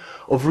time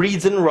of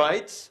reads and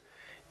writes,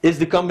 is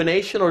the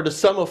combination or the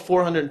sum of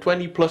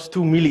 420 plus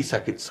 2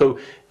 milliseconds. So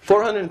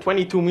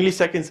 422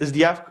 milliseconds is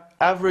the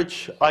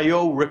average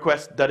I/O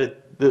request,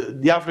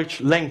 the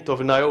average length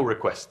of an I/O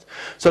request.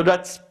 So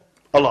that's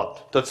a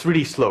lot. That's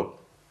really slow.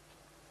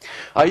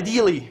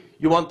 Ideally,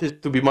 you want this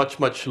to be much,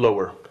 much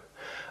lower.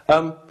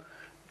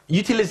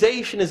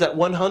 Utilization is at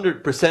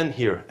 100%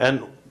 here.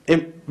 And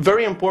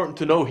very important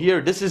to know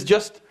here, this is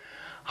just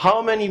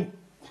how many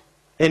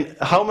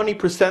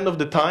percent of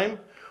the time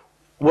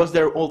was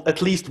there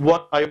at least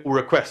one I/O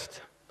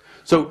request.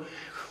 So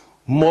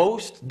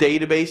most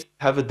databases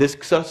have a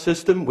disk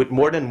subsystem with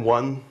more than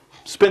one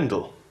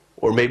spindle.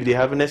 Or maybe they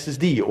have an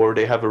SSD, or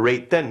they have a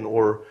RAID 10,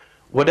 or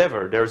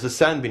whatever, there's a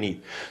SAN beneath.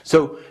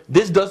 So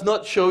this does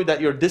not show that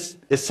your disk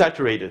is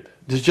saturated.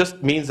 This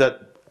just means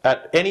that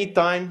at any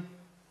time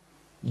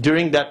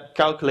during that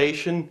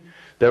calculation,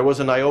 there was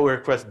an I/O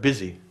request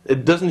busy.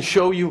 It doesn't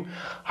show you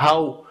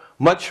how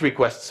much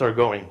requests are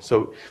going.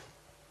 So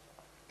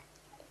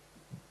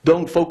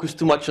don't focus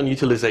too much on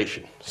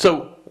utilization.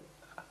 So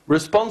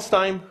response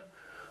time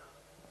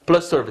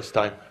plus service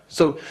time.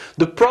 So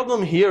the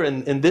problem here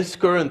in this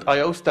current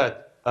I/O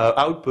stat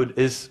output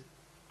is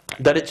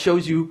that it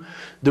shows you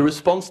the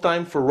response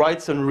time for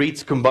writes and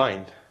reads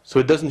combined. So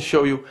it doesn't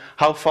show you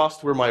how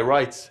fast were my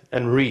writes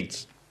and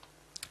reads.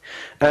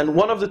 And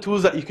one of the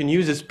tools that you can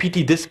use is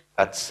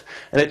ptdisktats.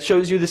 And it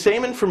shows you the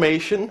same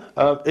information,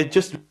 it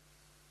just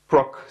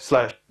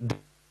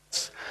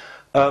proc/disktats.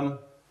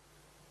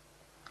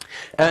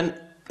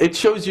 And it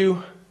shows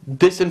you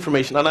this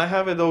information. And I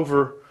have it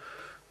over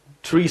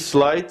 3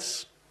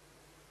 slides.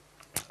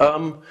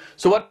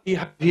 So what we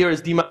have here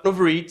is the amount of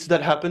reads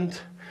that happened,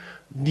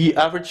 the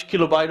average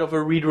kilobyte of a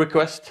read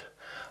request,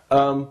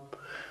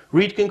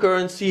 read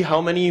concurrency, how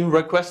many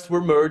requests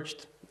were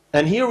merged,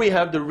 and here we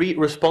have the read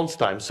response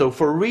time. So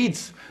for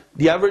reads,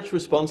 the average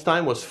response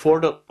time was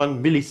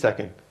 4.1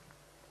 millisecond.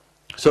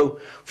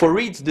 So for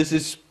reads, this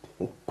is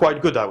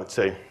quite good, I would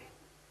say.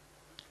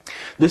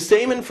 The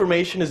same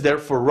information is there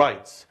for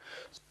writes.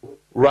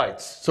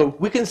 So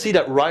we can see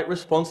that write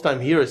response time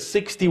here is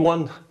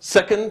 61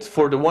 seconds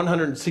for the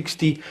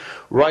 160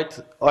 write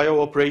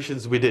I/O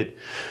operations we did.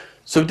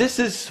 So this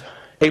is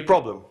a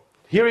problem.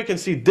 Here you can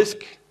see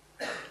disk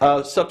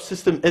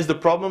subsystem is the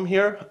problem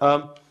here.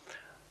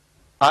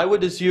 I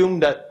would assume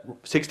that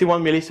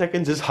 61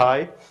 milliseconds is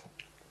high.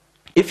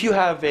 If you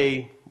have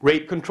a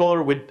RAID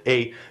controller with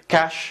a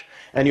cache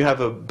and you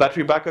have a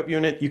battery backup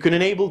unit, you can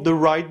enable the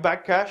write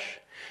back cache,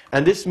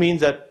 and this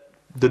means that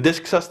the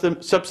disk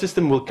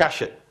subsystem will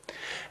cache it.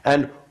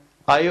 And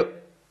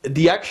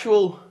the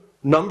actual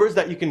numbers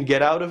that you can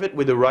get out of it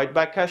with a write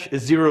back cache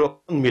is 0.1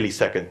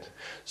 millisecond.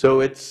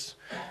 So it's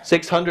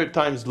 600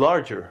 times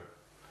larger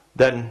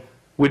than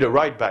with a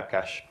write back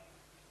cache.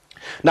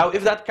 Now,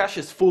 if that cache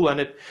is full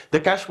and the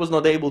cache was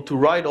not able to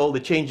write all the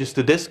changes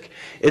to disk,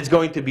 it's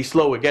going to be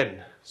slow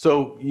again.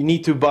 So you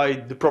need to buy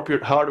the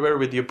appropriate hardware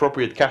with the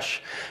appropriate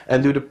cache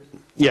and do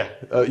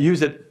use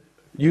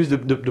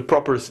the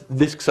proper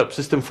disk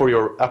subsystem for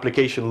your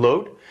application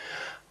load.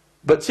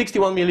 But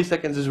 61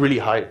 milliseconds is really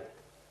high.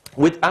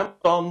 With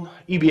Amazon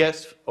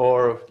EBS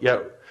or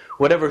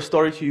whatever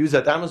storage you use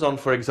at Amazon,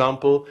 for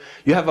example,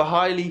 you have a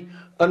highly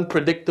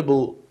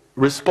unpredictable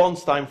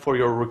response time for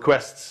your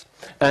requests.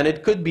 And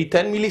it could be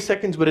 10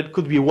 milliseconds, but it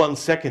could be 1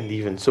 second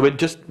even. So it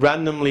just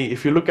randomly,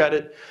 if you look at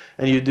it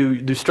and you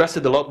do stress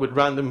it a lot with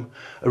random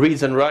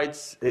reads and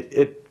writes,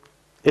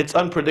 it's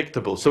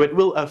unpredictable. So it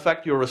will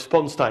affect your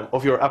response time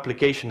of your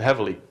application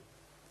heavily.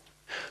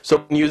 So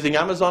when using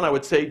Amazon, I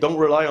would say don't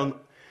rely on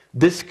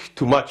disk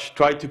too much.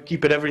 Try to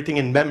keep everything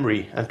in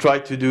memory and try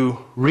to do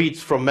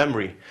reads from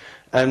memory.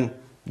 And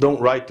don't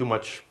write too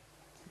much,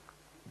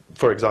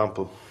 for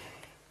example.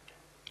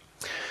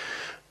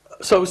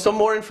 So some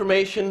more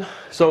information.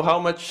 So how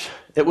much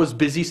it was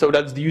busy, so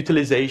that's the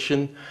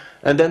utilization.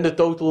 And then the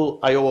total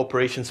I/O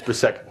operations per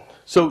second.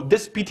 So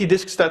this PT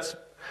disk stats,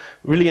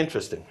 really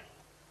interesting.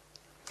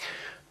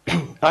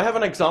 I have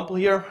an example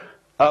here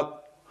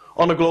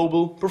on a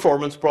global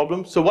performance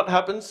problem. So what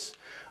happens?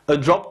 A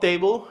drop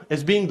table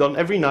is being done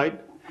every night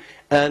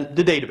and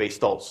the database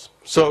stalls.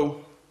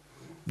 So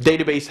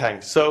database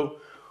hangs. So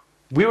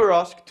we were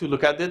asked to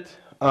look at it.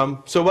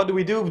 So what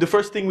do? The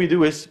first thing we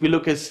do is we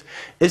look is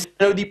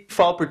InnoDB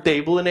file per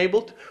table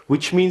enabled,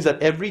 which means that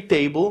every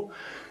table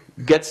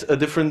gets a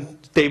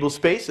different table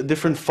space, a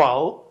different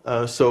file,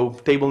 so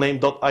table name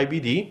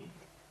 .ibd,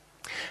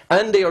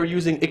 and they are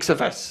using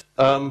XFS.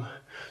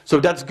 So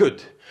that's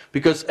good,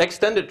 because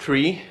extended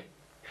tree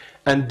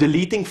and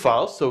deleting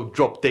files, so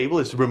drop table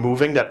is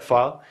removing that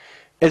file,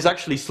 is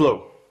actually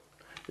slow.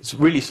 It's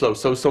really slow.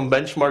 So some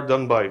benchmark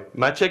done by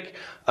Magic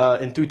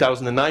in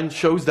 2009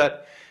 shows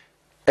that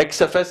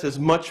XFS is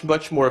much,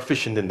 much more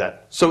efficient than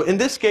that. So in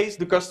this case,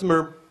 the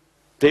customer,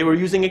 they were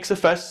using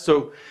XFS,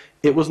 so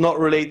it was not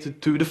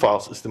related to the file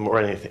system or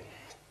anything.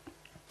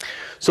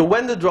 So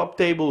when the drop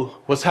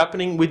table was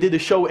happening, we did a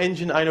show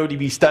engine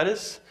InnoDB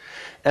status,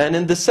 and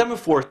in the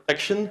semaphore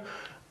section,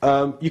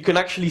 you can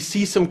actually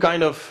see some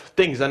kind of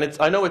things, and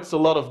I know it's a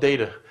lot of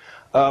data.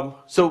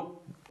 So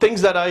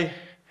things that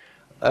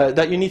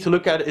you need to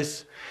look at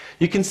is,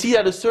 you can see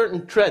that a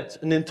certain thread,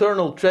 an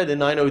internal thread in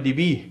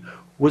InnoDB,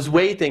 was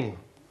waiting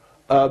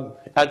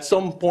at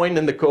some point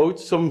in the code,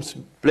 some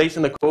place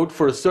in the code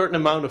for a certain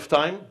amount of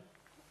time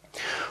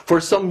for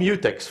some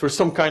mutex, for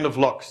some kind of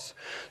locks.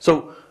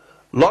 So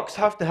locks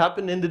have to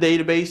happen in the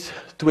database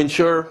to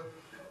ensure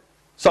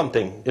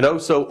something,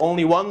 so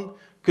only one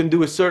can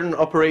do a certain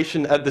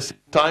operation at the same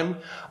time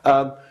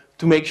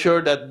to make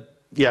sure that,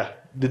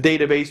 the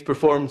database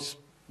performs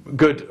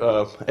good.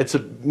 It's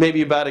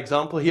maybe a bad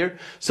example here.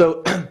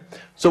 So,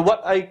 so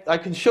what I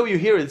can show you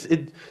here is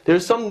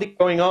there's something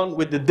going on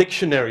with the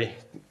dictionary.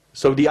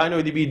 So the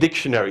InnoDB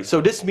dictionary.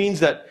 So this means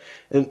that,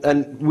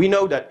 and we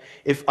know that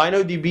if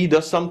InnoDB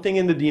does something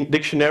in the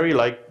dictionary,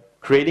 like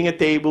creating a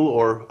table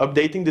or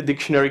updating the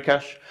dictionary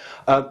cache,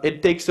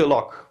 it takes a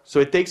lock. So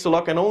it takes a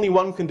lock, and only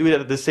one can do it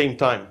at the same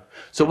time.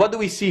 So what do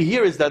we see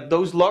here is that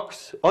those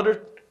locks,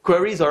 other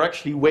queries are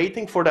actually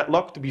waiting for that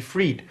lock to be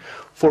freed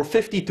for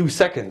 52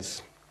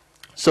 seconds.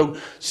 So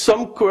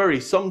some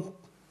query, some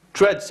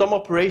thread, some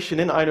operation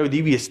in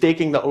InnoDB is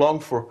taking that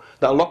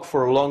lock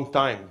for a long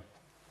time.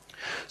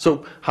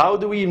 So how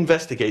do we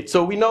investigate?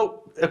 So we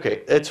know,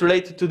 okay, it's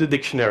related to the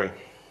dictionary.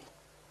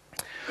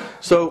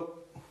 So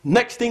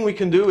next thing we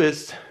can do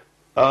is,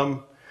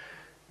 poor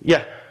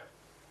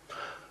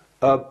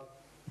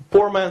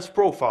man's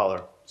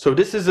profiler. So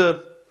this is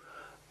a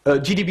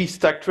GDB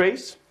stack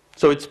trace.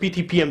 So it's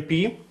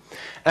PTPMP.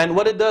 And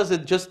what it does,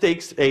 it just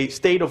takes a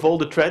state of all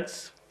the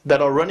threads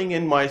that are running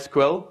in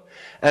MySQL,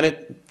 and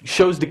it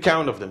shows the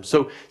count of them.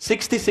 So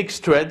 66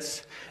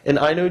 threads in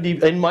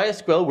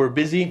MySQL were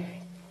busy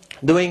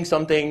doing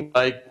something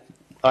like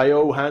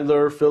I/O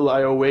handler, fill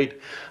I/O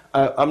wait.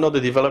 I'm not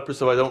a developer,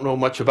 so I don't know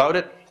much about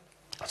it.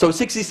 So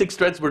 66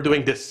 threads were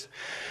doing this.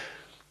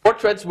 4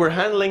 threads were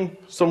handling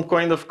some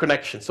kind of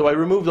connection. So I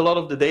removed a lot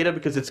of the data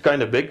because it's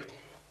kind of big.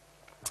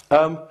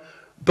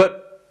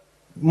 But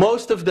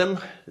most of them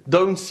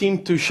don't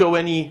seem to show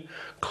any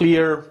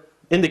clear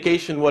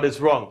indication what is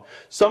wrong.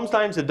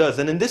 Sometimes it does.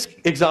 And in this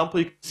example,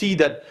 you can see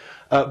that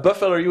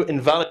buffer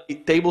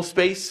invalidate table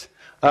space.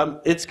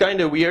 It's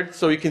kind of weird.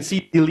 So you can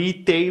see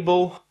delete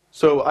table.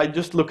 So I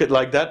just look at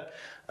like that.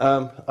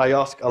 I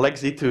ask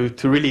Alexi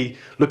to really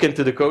look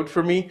into the code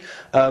for me.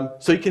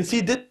 So you can see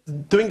this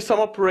doing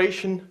some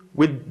operation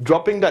with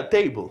dropping that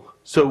table.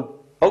 So,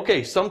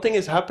 okay, something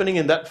is happening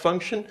in that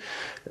function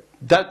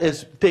that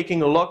is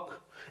taking a lock.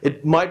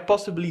 It might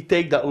possibly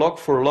take that lock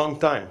for a long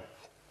time.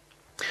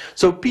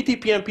 So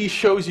PTPMP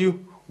shows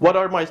you what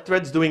are my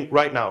threads doing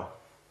right now.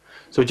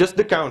 So just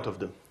the count of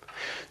them.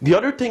 The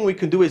other thing we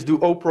can do is do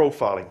O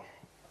profiling.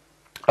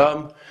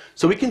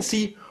 So we can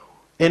see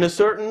in a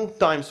certain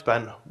time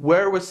span,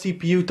 where was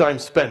CPU time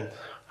spent?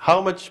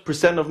 How much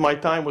 % of my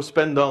time was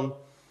spent on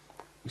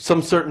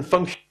some certain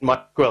function in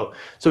MySQL.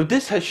 So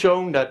this has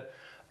shown that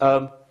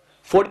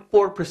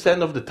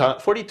 44% of the time,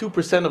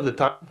 42% of the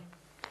time,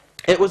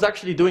 it was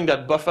actually doing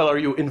that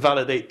buff-LRU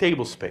invalidate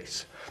table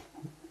space.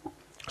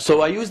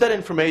 So I used that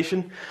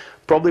information,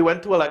 probably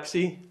went to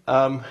Alexi,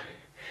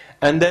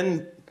 and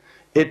then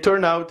it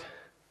turned out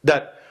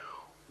that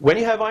when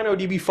you have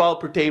InnoDB file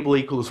per table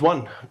equals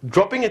 1,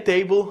 dropping a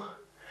table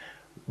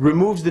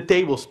removes the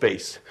table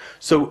space.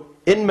 So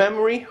in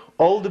memory,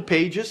 all the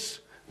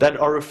pages that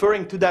are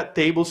referring to that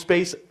table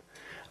space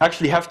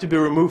actually have to be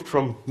removed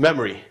from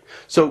memory.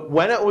 So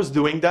when it was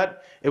doing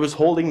that, it was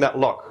holding that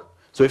lock.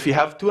 So if you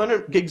have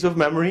 200 gigs of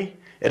memory,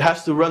 it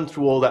has to run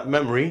through all that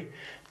memory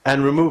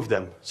and remove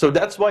them. So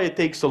that's why it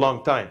takes a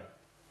long time.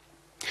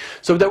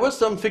 So there was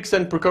some fix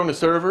in Percona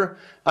server,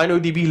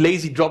 InnoDB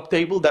lazy drop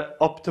table that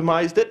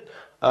optimized it.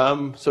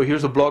 So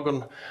here's a blog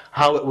on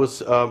how it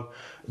was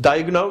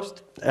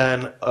diagnosed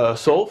and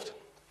solved.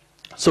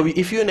 So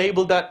if you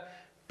enable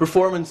that,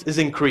 performance is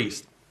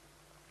increased.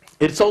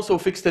 It's also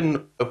fixed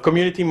in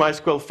Community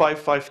MySQL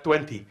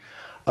 5.5.20,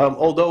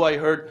 although I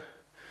heard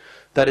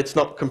that it's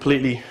not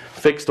completely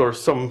fixed or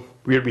some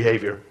weird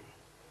behavior.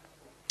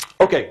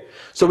 Okay,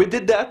 so we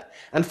did that,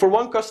 and for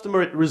one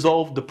customer it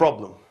resolved the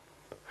problem.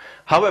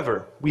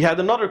 However, we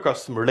had another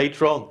customer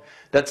later on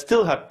that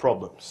still had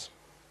problems.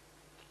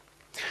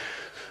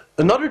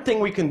 Another thing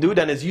we can do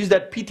then is use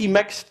that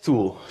ptmex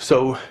tool.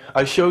 So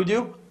I showed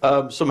you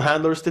some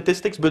handler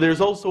statistics, but there's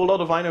also a lot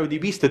of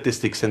InnoDB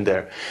statistics in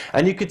there.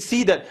 And you could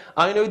see that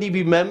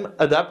InnoDB mem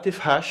adaptive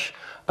hash,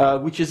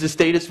 which is the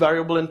status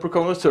variable in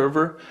Percona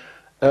server,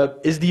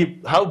 is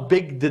how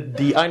big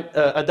the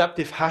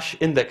adaptive hash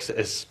index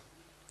is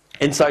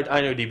inside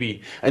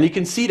InnoDB. And you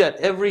can see that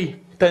every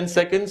 10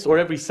 seconds, or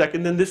every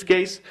second in this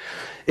case,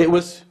 it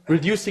was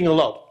reducing a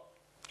lot.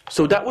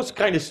 So that was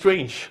kind of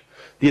strange.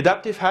 The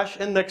adaptive hash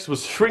index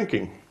was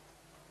shrinking.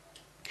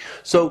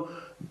 So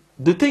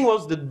the thing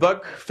was, the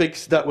bug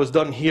fix that was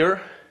done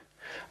here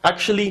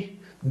actually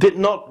did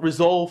not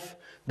resolve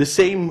the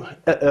same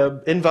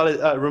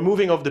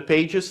removing of the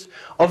pages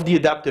of the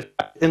adaptive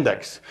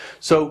index.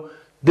 So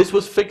this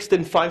was fixed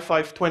in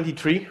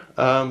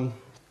 5.5.23,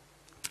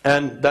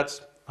 and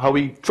that's how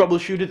we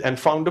troubleshooted and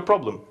found the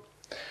problem.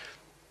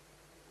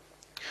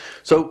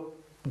 So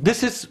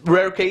this is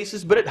rare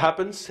cases, but it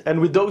happens, and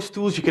with those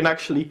tools you can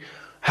actually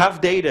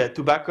have data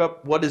to back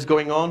up what is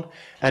going on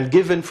and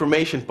give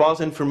information,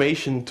 pass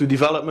information to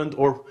development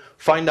or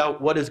find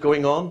out what is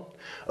going on.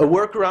 A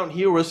workaround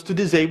here was to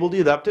disable the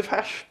adaptive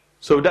hash.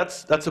 So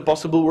that's a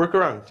possible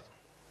workaround.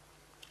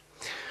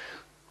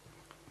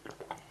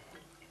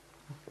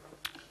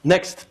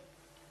 Next.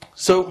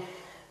 So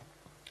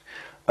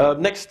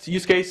next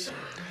use case,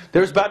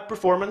 there's bad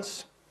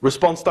performance,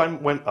 response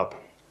time went up.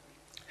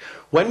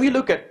 When we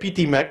look at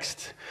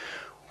ptmex,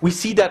 we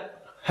see that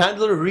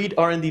handler read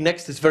R&D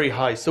next is very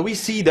high. So we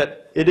see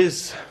that it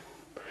is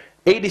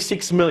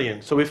 86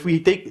 million. So if we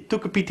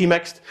took a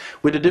ptmex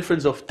with a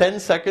difference of 10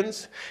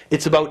 seconds,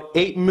 it's about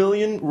 8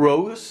 million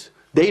rows,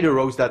 data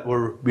rows that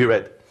will be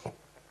read.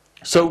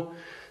 So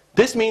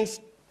this means,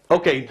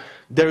 okay,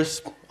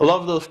 there's a lot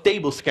of those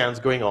table scans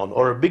going on,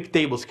 or a big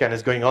table scan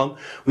is going on,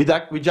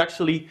 which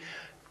actually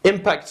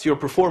impacts your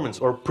performance,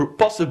 or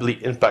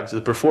possibly impacts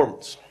the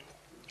performance.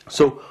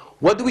 So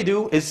what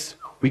do? Is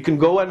we can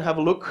go and have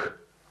a look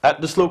at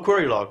the slow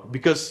query log,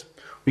 because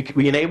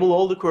we enable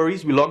all the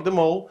queries, we log them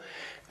all,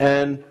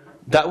 and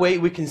that way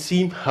we can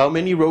see how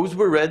many rows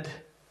were read,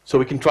 so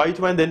we can try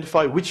to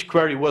identify which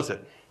query was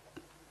it.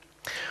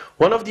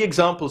 One of the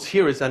examples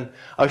here is, and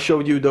I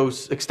showed you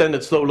those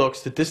extended slow log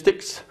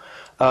statistics,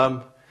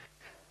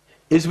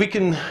 is we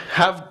can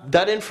have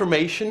that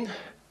information,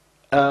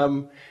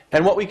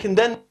 and what we can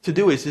then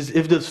do is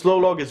if the slow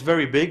log is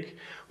very big,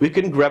 we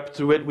can grep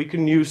through it, we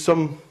can use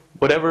some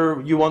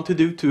whatever you want to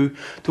do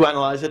to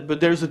analyze it, but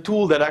there's a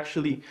tool that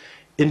actually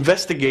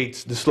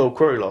investigates the slow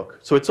query log.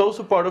 So it's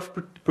also part of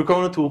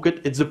Percona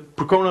Toolkit. It's a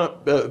Percona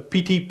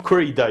PT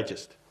query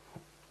digest.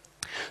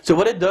 So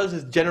what it does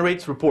is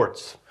generates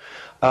reports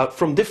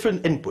from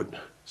different input.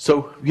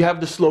 So we have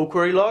the slow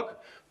query log,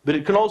 but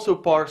it can also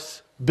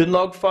parse bin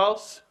log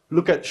files,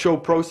 look at show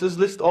process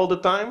list all the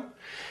time.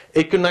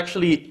 It can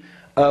actually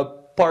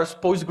parse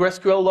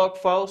PostgreSQL log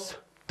files,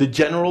 the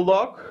general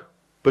log,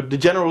 but the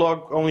general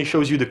log only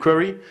shows you the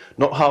query,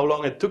 not how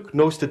long it took,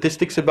 no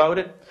statistics about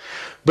it.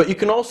 But you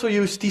can also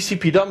use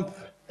TCP dump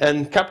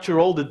and capture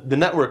all the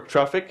network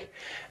traffic,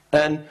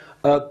 and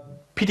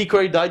PT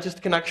Query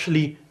Digest can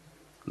actually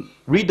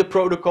read the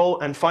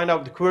protocol and find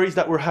out the queries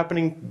that were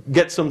happening,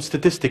 get some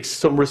statistics,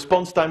 some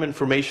response time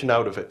information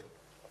out of it.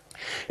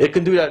 It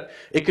can do that.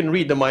 It can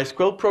read the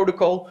MySQL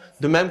protocol,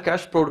 the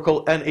Memcache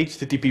protocol, and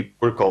HTTP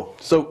protocol.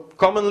 So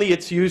commonly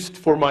it's used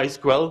for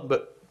MySQL,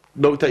 but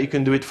note that you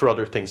can do it for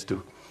other things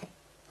too.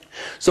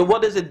 So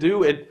what does it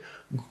do? It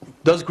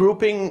does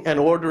grouping and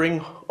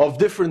ordering of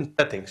different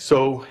settings.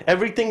 So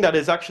everything that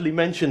is actually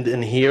mentioned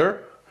in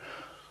here,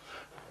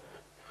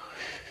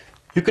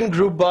 you can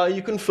group by,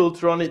 you can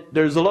filter on it.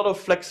 There's a lot of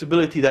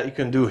flexibility that you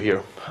can do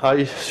here.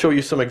 I show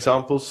you some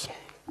examples.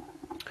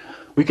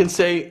 We can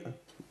say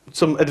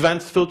some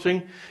advanced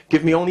filtering,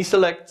 give me only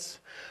selects,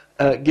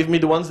 give me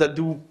the ones that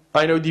do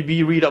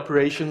InnoDB read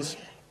operations,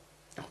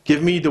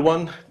 give me the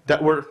one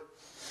that were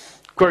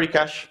query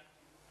cache.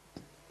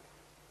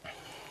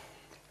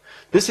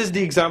 This is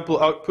the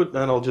example output,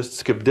 and I'll just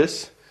skip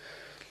this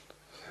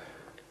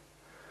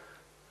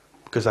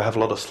because I have a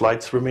lot of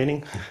slides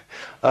remaining.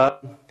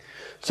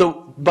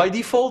 So by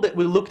default,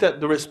 we looked at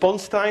the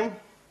response time,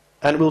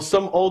 and we'll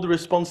sum all the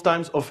response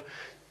times of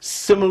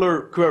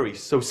similar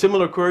queries. So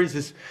similar queries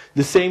is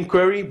the same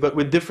query, but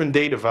with different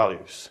data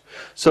values.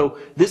 So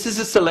this is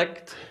a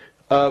select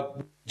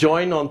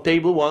join on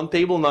table 1,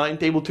 table 9,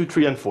 table 2,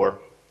 3, and 4.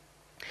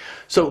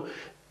 So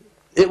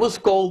it was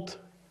called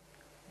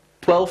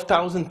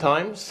 12,000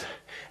 times,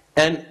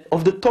 and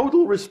of the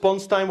total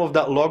response time of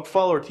that log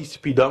file or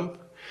TCP dump,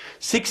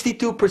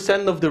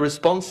 62% of the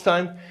response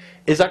time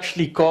is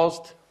actually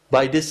caused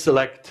by this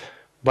select,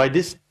 by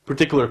this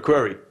particular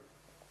query.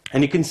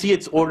 And you can see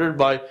it's ordered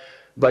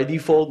by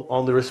default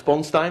on the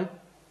response time.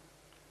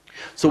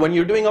 So when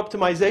you're doing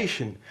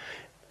optimization,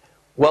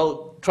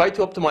 well, try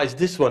to optimize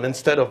this one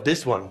instead of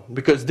this one,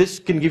 because this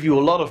can give you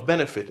a lot of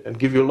benefit and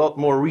give you a lot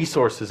more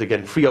resources,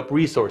 again, free up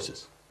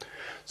resources.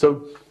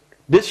 So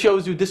this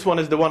shows you this one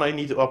is the one I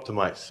need to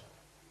optimize.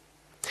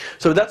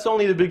 So that's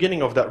only the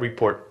beginning of that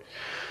report.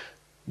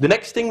 The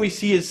next thing we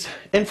see is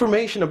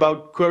information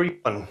about query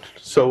 1.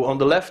 So on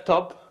the left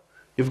top,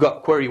 you've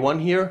got query 1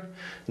 here,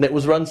 and it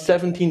was run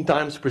 17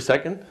 times per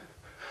second.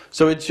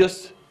 So it's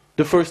just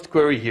the first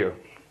query here,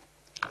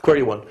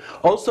 query 1.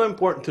 Also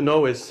important to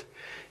know is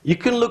you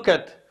can look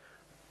at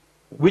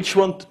which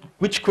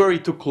query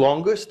took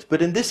longest,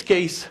 but in this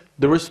case,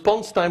 the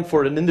response time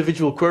for an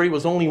individual query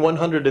was only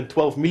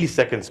 112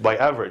 milliseconds by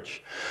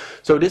average.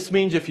 So this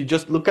means if you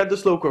just look at the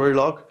slow query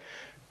log,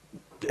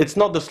 it's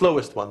not the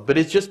slowest one, but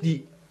it's just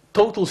the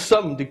total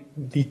sum,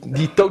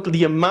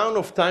 the amount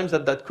of times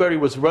that that query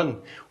was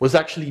run was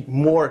actually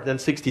more than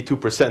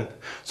 62%.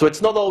 So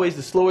it's not always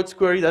the slowest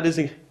query that is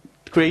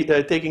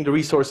taking the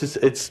resources,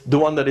 it's the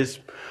one that is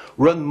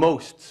run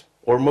most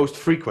or most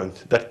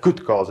frequent that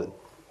could cause it.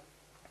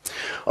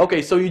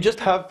 Okay, so you just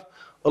have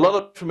a lot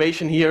of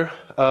information here.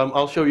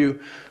 I'll show you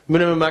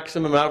minimum,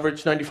 maximum,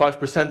 average, 95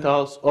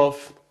 percentiles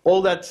of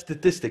all that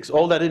statistics,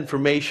 all that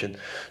information.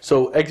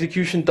 So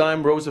execution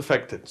time, rows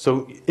affected.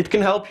 So it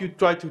can help you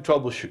try to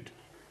troubleshoot.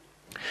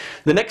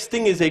 The next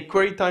thing is a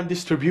query time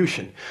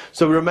distribution.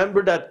 So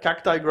remember that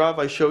cacti graph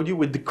I showed you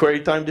with the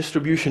query time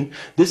distribution.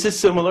 This is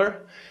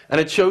similar,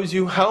 and it shows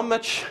you how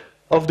much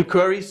of the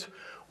queries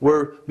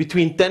were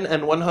between 10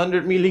 and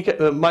 100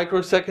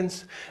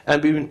 microseconds,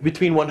 and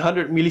between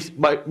 100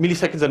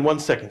 milliseconds and 1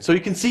 second. So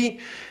you can see,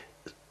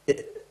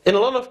 in a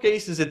lot of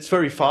cases it's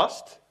very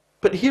fast,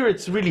 but here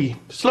it's really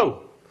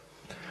slow.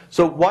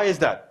 So why is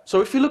that?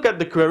 So if you look at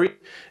the query,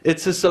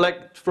 it's a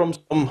select from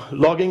some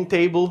logging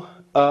table.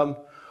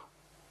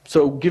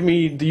 So give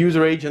me the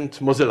user agent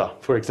Mozilla,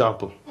 for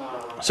example.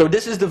 So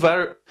this is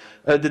the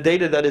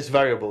data that is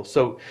variable.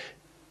 So,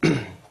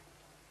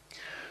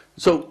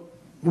 so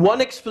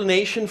one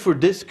explanation for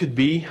this could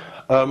be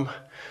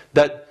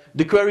that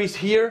the queries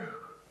here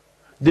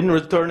didn't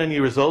return any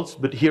results,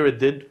 but here it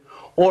did.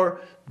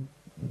 Or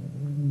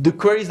the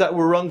queries that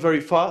were run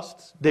very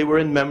fast, they were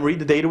in memory,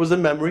 the data was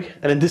in memory,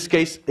 and in this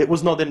case it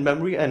was not in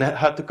memory and it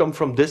had to come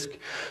from disk.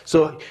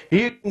 So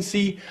here you can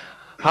see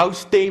how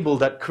stable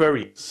that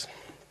query is.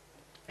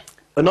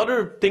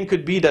 Another thing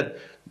could be that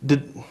the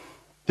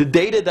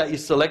data that you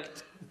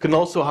select can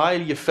also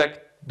highly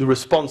affect the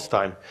response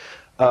time.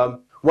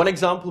 One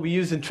example we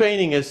use in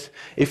training is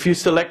if you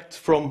select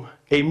from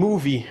a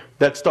movie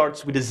that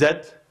starts with a Z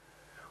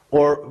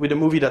or with a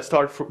movie that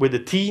starts with a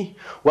T,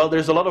 well,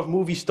 there's a lot of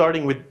movies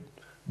starting with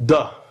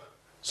the.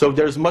 So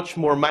there's much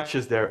more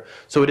matches there.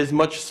 So it is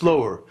much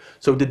slower.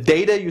 So the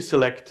data you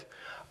select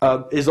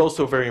is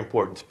also very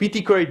important.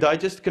 PT Query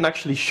Digest can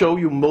actually show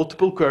you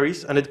multiple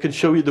queries, and it can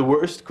show you the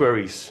worst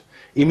queries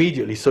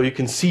immediately. So you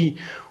can see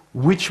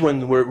which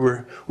one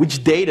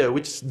which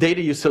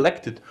data you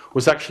selected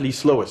was actually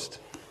slowest.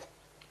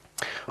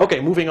 Okay,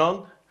 moving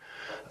on.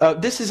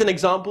 This is an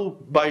example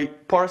by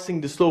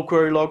parsing the slow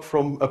query log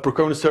from a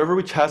Percona server,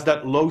 which has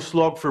that low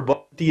slog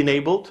verbosity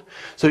enabled.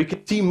 So you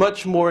can see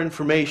much more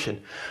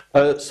information.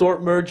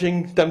 Sort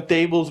merging, temp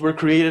tables were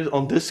created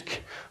on disk.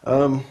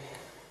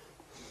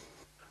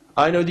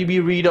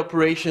 InnoDB read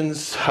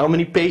operations, how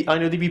many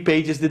InnoDB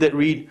pages did it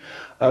read,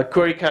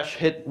 query cache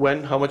hit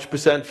when, how much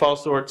percent file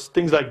sorts,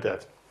 things like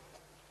that.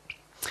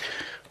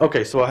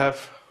 Okay, so I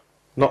have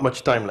not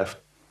much time left.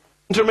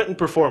 Intermittent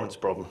performance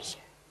problems.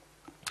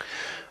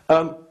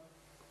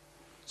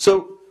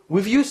 So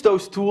we've used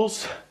those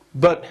tools,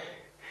 but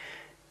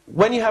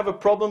when you have a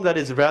problem that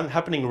is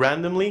happening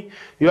randomly,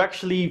 you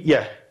actually,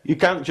 you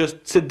can't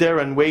just sit there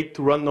and wait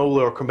to run all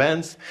your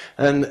commands.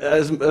 And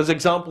as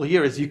example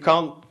here is you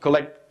can't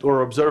collect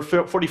or observe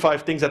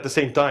 45 things at the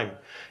same time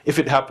if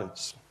it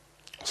happens.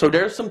 So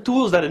there are some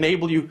tools that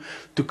enable you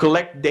to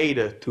collect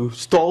data, to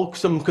stalk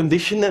some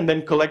condition and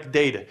then collect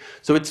data.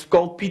 So it's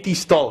called PT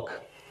Stalk.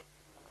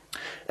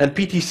 And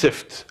PT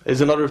Sift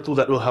is another tool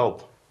that will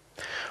help.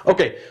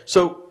 Okay,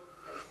 so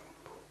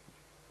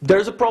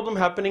there's a problem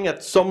happening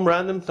at some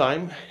random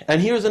time,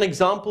 and here's an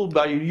example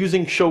by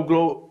using show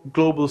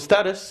global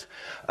status.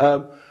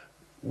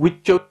 We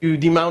show you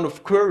the amount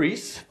of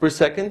queries per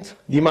second,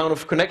 the amount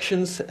of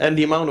connections, and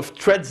the amount of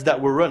threads that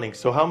were running.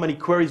 So how many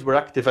queries were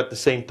active at the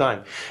same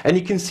time. And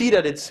you can see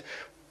that it's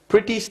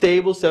pretty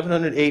stable,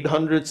 700,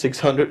 800,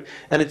 600,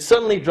 and it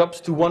suddenly drops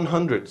to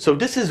 100. So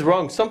this is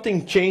wrong.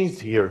 Something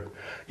changed here.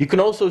 You can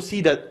also see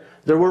that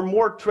there were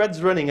more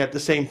threads running at the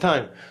same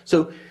time.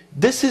 So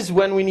this is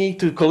when we need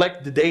to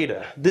collect the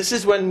data. This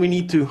is what we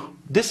need to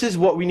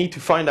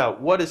find out,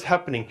 what is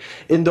happening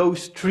in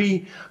those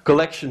 3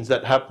 collections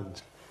that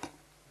happened.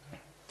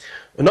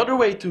 Another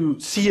way to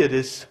see it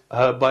is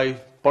by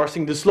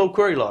parsing the slow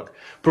query log,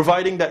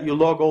 providing that you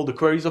log all the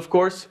queries, of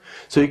course.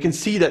 So you can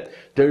see that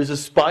there is a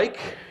spike,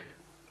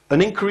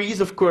 an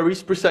increase of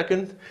queries per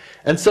second,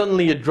 and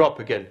suddenly a drop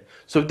again.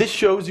 So this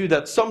shows you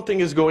that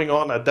something is going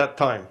on at that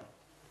time.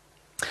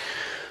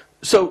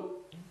 So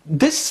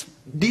these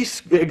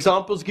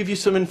examples give you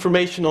some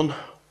information on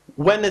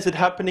when is it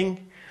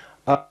happening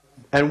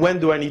and when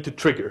do I need to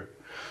trigger.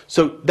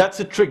 So that's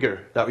a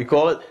trigger that we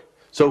call it.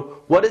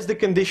 So what is the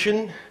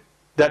condition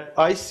that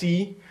I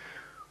see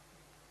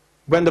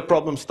when the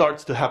problem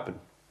starts to happen?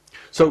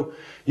 So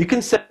you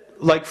can set,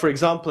 like for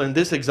example in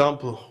this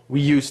example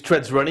we use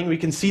threads running. We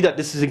can see that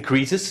this is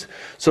increases.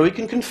 So we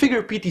can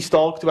configure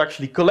ptstalk to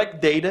actually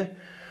collect data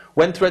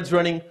when threads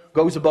running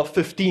goes above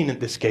 15 in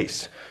this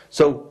case.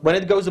 So when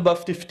it goes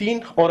above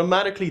 15,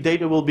 automatically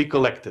data will be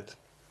collected.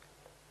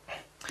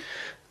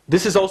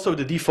 This is also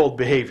the default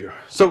behavior.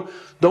 So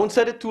don't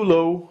set it too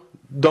low,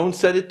 don't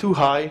set it too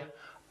high.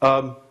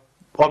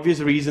 Obvious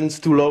reasons,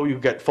 too low you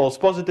get false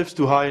positives,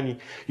 too high and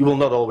you will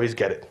not always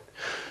get it.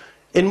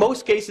 In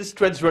most cases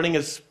threads running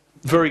is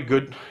very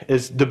good,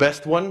 is the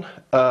best one.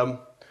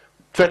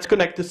 Threads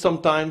connected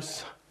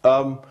sometimes.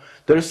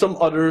 There are some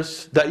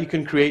others that you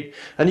can create,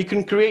 and you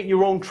can create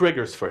your own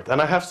triggers for it.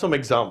 And I have some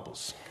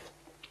examples.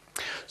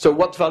 So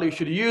what value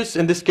should you use?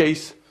 In this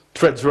case,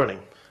 threads running.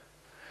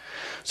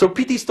 So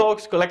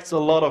ptstalk collects a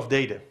lot of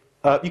data.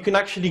 You can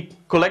actually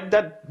collect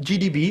that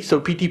GDB, so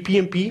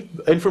PTPMP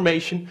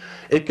information.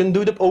 It can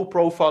do the O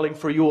profiling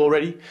for you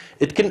already.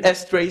 It can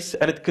strace,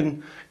 and it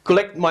can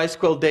collect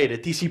MySQL data,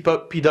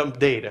 TCP-dump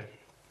data.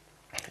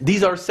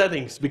 These are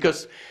settings,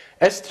 because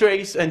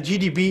strace and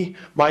GDB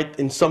might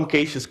in some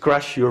cases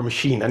crash your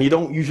machine, and you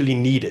don't usually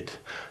need it.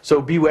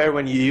 So beware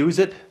when you use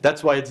it.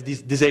 That's why it's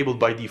disabled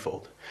by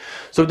default.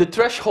 So the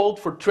threshold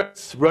for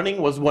threads running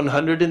was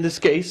 100 in this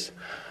case.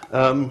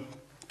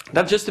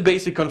 That's just the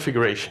basic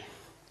configuration.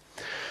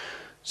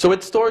 So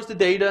it stores the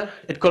data,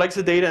 it collects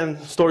the data and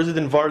stores it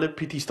in varlib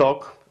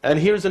ptstalk. And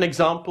here's an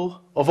example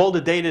of all the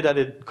data that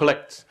it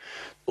collects.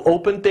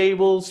 Open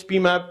tables,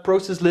 PMAP,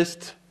 process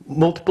list,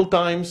 multiple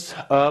times,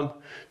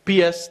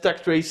 PS,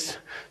 stack trace,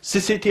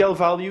 sysctl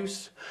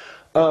values,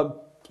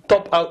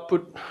 top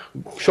output,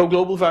 show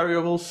global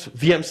variables,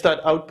 vmstat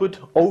output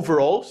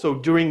overall. So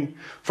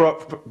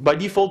by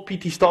default,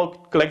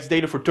 ptstalk collects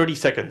data for 30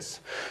 seconds.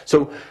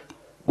 So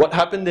what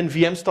happened in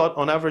vmstat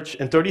on average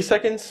in 30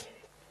 seconds?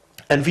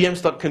 And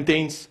vmstat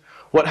contains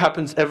what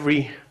happens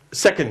every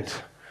second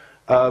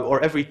or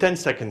every 10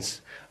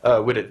 seconds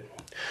with it.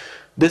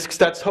 Disk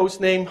stats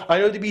hostname,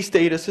 IODB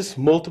statuses,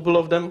 multiple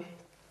of them,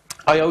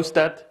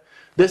 IOstat,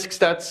 disk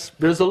stats.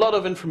 There's a lot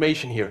of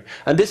information here.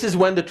 And this is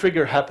when the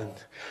trigger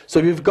happened.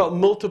 So we've got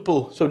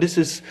multiple. So this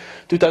is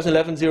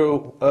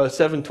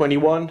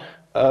 2011-07-21,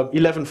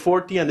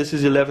 1140, and this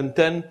is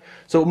 1110.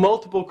 So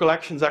multiple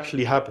collections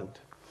actually happened.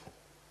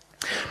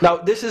 Now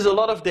this is a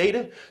lot of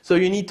data, so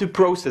you need to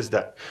process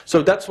that.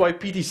 So that's why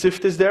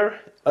ptsift is there,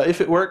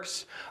 if it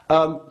works.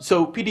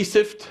 So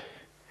ptsift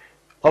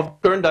of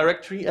current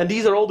directory, and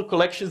these are all the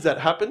collections that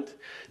happened.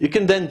 You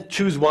can then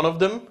choose one of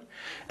them,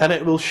 and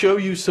it will show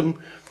you some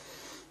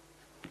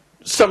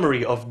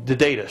summary of the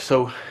data.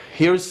 So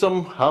here's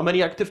how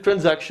many active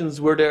transactions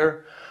were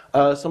there,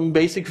 some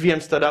basic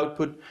vmstat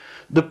output,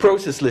 the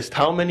process list,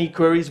 how many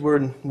queries were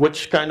in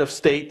which kind of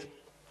state.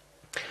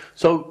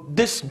 So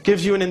this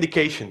gives you an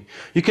indication.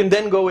 You can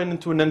then go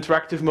into an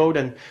interactive mode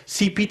and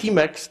see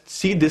ptmex,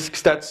 see disk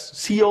stats,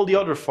 see all the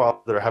other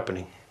files that are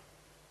happening.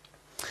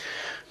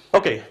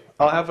 Okay,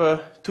 I'll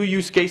have 2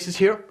 use cases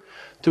here,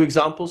 2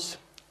 examples.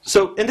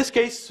 So in this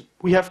case,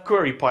 we have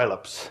query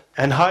pileups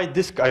and high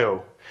disk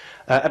I/O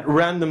at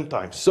random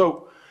times.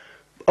 So,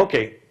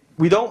 okay,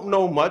 we don't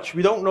know much.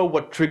 We don't know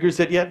what triggers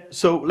it yet.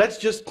 So let's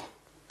just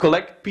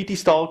collect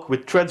ptstalk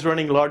with threads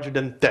running larger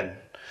than 10.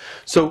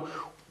 So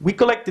we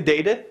collect the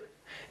data,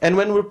 and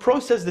when we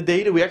process the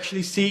data, we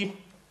actually see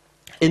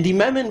in the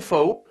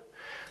meminfo,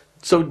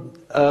 so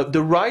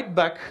the write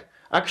back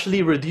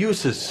actually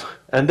reduces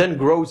and then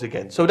grows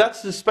again. So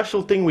that's the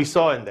special thing we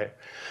saw in there.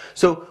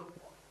 So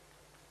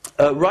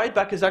write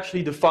back is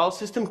actually the file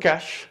system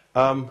cache,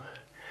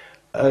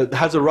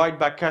 has a write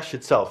back cache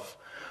itself.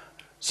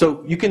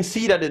 So you can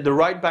see that the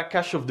write back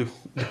cache of the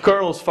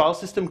kernel's file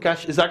system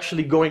cache is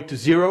actually going to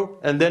 0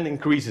 and then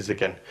increases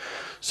again.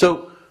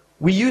 So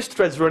we used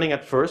threads running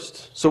at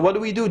first. So what do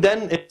we do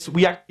then?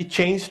 We actually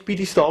changed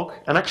ptstalk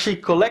and actually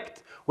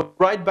collect when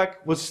write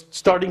back was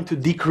starting to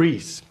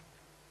decrease.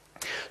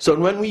 So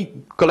when we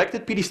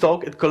collected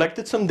ptstalk, it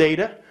collected some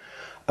data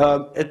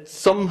at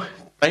some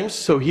times,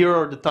 so here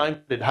are the times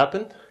it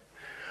happened,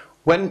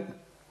 when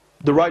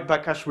the write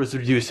back hash was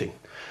reducing.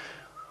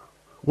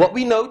 What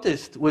we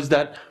noticed was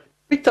that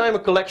every time a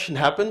collection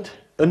happened,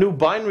 a new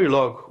binary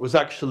log was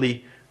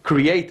actually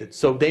created.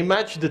 So they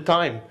matched the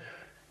time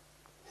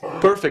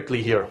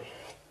perfectly here.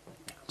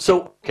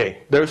 So,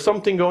 okay, there's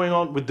something going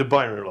on with the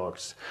binary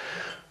logs.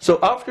 So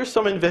after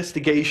some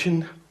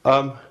investigation,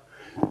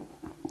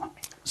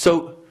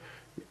 so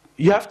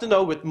you have to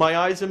know with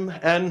MyISM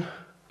and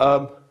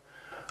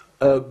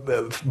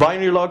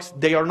binary logs,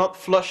 they are not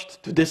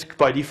flushed to disk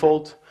by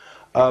default.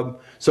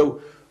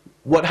 So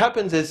what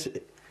happens is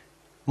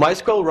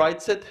MySQL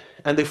writes it,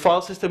 and the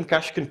file system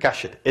cache can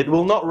cache it. It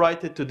will not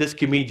write it to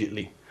disk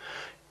immediately.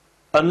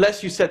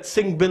 Unless you set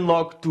sync bin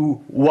log to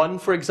 1,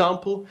 for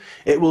example,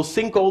 it will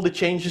sync all the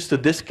changes to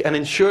disk and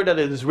ensure that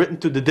it is written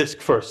to the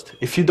disk first.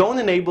 If you don't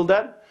enable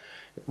that,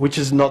 which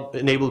is not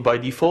enabled by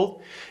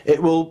default,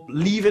 it will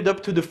leave it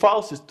up to the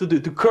file system, to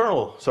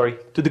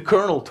the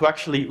kernel to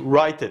actually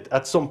write it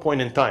at some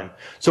point in time.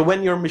 So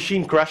when your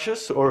machine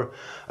crashes, or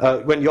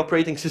when the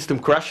operating system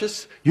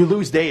crashes, you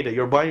lose data.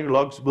 Your binary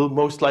logs will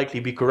most likely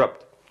be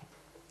corrupt.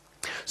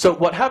 So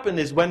what happened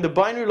is when the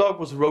binary log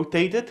was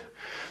rotated,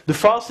 the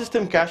file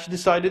system cache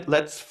decided,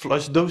 let's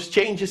flush those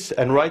changes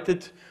and write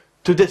it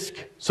to disk.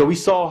 So we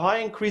saw a high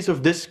increase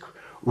of disk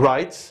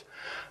writes,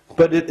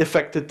 but it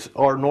affected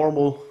our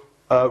normal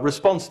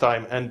response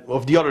time and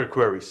of the other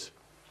queries.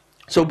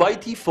 So by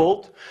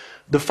default,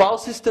 the file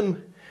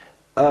system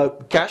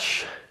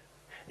cache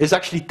is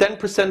actually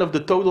 10% of the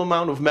total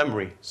amount of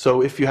memory.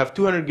 So if you have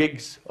 200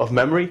 gigs of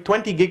memory,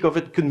 20 gig of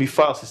it can be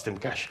file system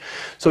cache.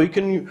 So you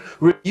can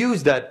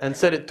reduce that and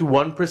set it to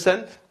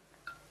 1%.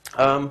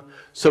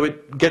 So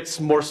it gets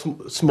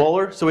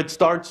smaller, so it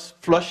starts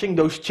flushing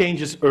those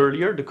changes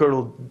earlier. The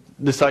kernel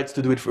decides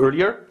to do it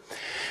earlier.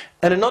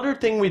 And another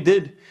thing we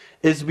did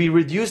is we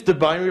reduced the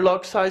binary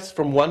log size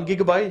from 1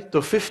 gigabyte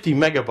to 50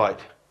 megabyte,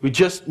 which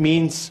just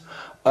means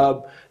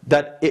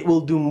that it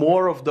will do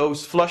more of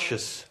those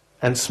flushes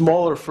and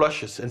smaller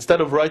flushes.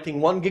 Instead of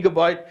writing 1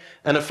 gigabyte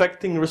and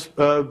affecting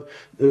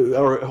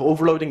or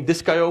overloading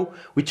disk I/O,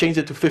 we changed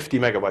it to 50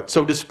 megabytes.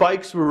 So the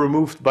spikes were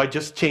removed by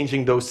just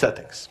changing those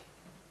settings.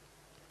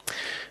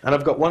 And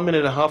I've got 1 minute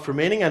and a half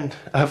remaining, and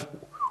I have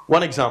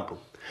one example.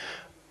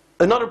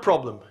 Another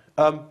problem.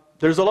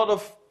 There's a lot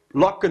of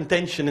lock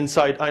contention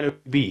inside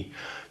InnoDB.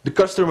 The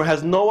customer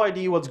has no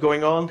idea what's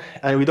going on,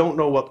 and we don't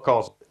know what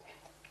caused it.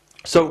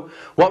 So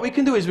what we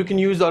can do is we can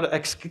use our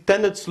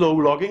extended slow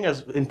logging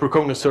as in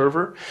Percona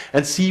server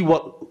and see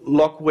what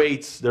lock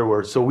waits there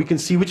were. So we can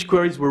see which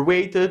queries were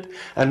waited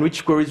and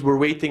which queries were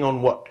waiting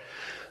on what.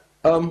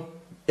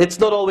 It's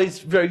not always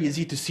very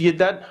easy to see it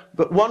that,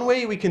 but one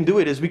way we can do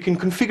it is we can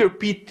configure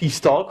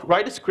ptstalk,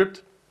 write a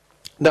script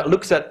that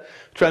looks at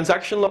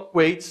transaction lock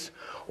waits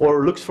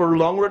or looks for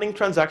long-running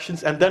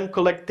transactions and then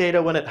collect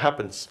data when it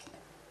happens.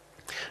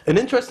 An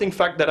interesting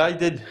fact that I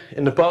did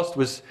in the past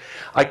was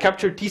I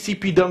captured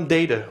TCP dump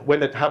data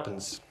when it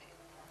happens.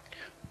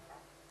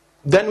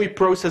 Then we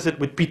process it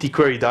with PT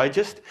query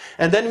digest,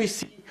 and then we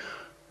see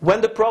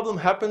when the problem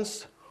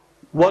happens,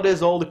 what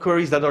is all the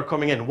queries that are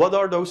coming in? What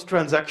are those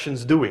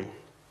transactions doing?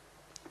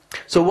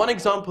 So one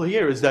example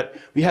here is that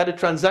we had a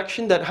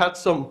transaction that had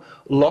some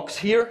locks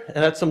here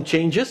and had some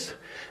changes,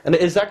 and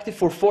it is active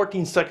for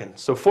 14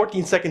 seconds. So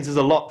 14 seconds is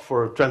a lot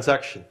for a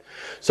transaction.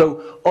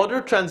 So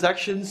other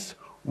transactions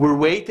were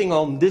waiting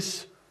on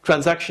this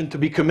transaction to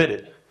be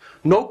committed.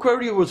 No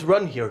query was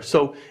run here,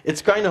 so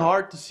it's kind of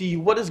hard to see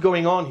what is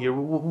going on here.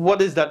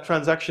 What is that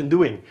transaction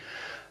doing?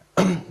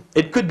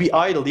 It could be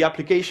idle. The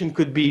application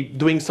could be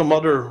doing some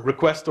other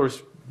request or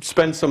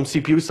spend some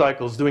CPU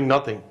cycles doing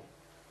nothing.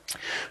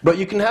 But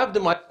you can have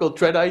the MySQL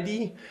thread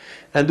ID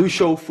and do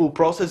show full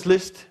process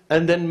list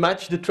and then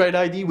match the thread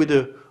ID with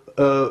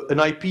an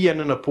IP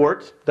and a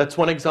port. That's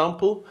one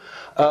example.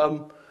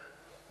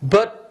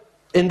 But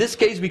in this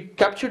case, we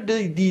captured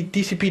the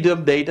TCP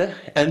dump data,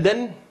 and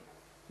then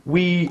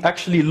we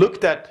actually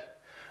looked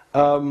at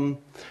that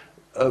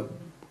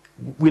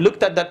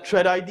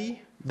thread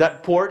ID,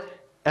 that port,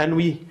 and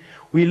we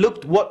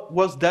looked what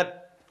was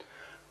that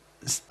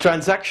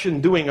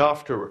transaction doing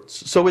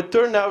afterwards. So it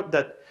turned out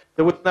that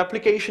there was an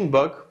application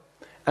bug,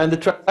 and the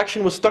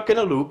transaction was stuck in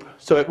a loop.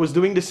 So it was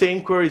doing the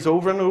same queries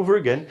over and over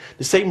again,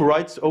 the same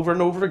writes over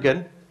and over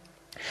again,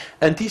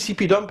 and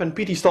TCP dump and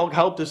ptstalk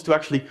helped us to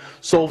actually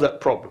solve that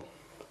problem.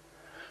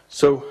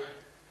 So,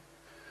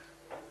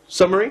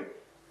 summary,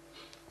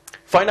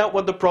 find out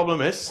what the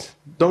problem is.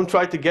 Don't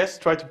try to guess,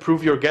 try to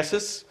prove your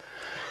guesses.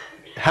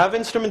 Have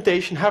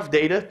instrumentation, have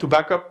data to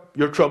back up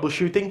your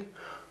troubleshooting.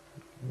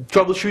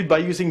 Troubleshoot by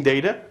using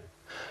data.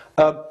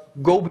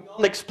 Go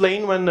beyond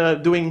explain when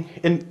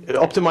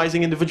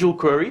optimizing individual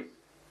query.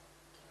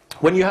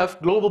 When you have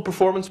global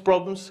performance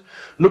problems,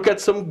 look at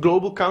some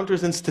global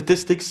counters and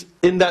statistics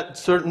in that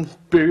certain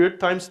period,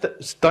 time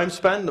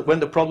span when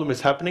the problem is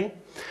happening.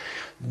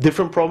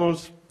 Different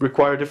problems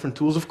require different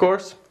tools, of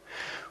course.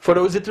 For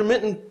those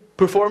intermittent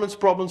performance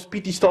problems,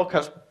 PT-Stalk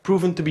has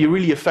proven to be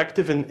really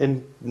effective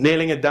in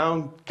nailing it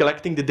down,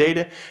 collecting the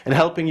data, and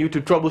helping you to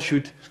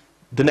troubleshoot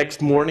the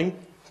next morning.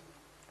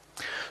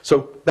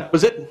 So that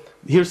was it.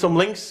 Here's some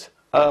links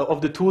of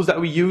the tools that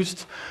we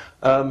used.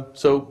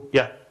 So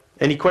yeah,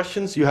 any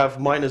questions? You have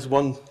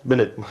 -1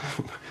 minute.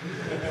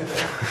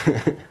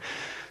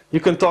 You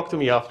can talk to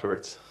me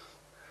afterwards.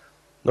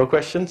 No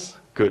questions?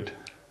 Good.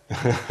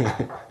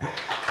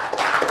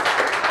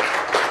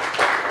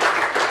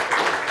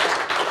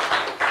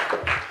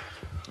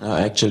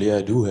 Actually,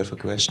 I do have a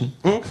question.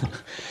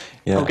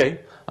 Yeah. Okay.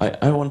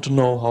 I want to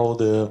know how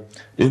the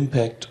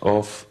impact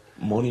of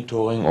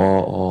monitoring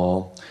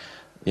or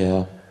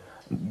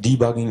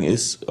debugging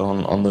is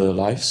on the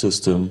live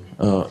system.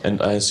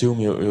 And I assume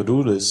you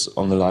do this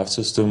on the live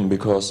system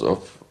because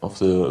of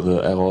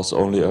the errors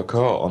only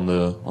occur on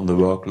the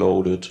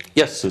workloaded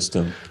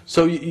system.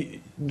 So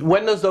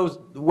when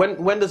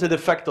does it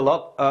affect a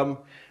lot?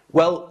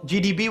 Well,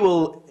 GDB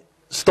will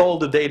stall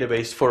the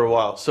database for a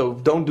while, so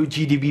don't do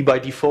GDB by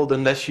default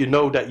unless you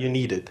know that you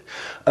need it.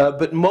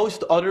 But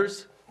most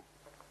others,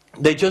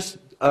 they just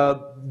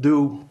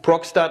do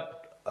procstat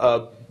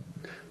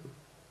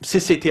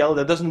sysctl.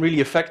 That doesn't really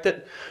affect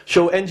it.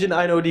 Show engine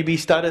inodb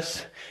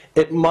status.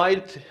 It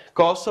might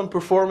cause some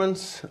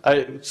performance,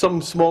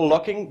 some small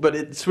locking, but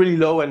it's really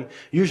low and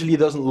usually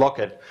doesn't lock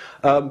it.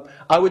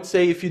 I would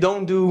say if you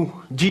don't do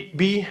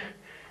GDB,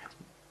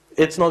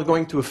 it's not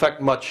going to affect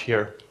much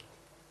here.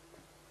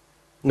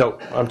 No,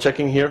 I'm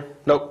checking here.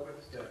 No.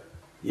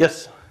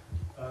 Yes.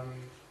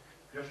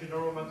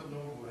 Yoshinori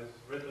Matsunobu has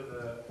written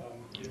a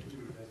PMP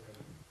replacement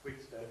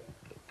quick stack.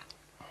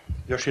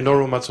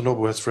 Yoshinori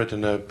Matsunobu has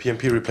written a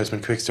PMP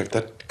replacement quick stack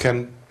that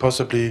can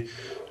possibly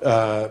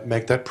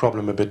make that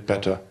problem a bit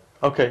better.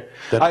 Okay.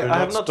 That will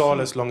not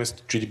stall as long as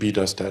GDB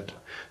does that.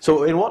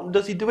 So in what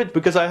does he do it?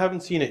 Because I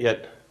haven't seen it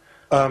yet.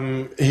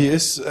 He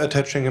is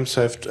attaching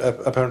himself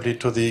apparently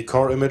to the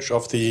core image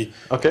of the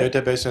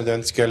database and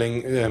then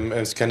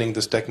scanning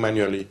the stack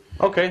manually.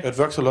 Okay. It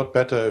works a lot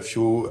better if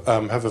you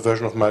have a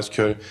version of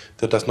MySQL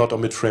that does not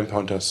omit frame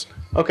counters.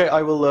 Okay,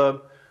 I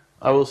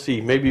will see.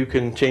 Maybe you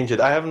can change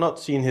it. I have not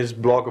seen his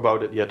blog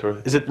about it yet.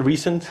 Or is it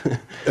recent?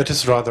 It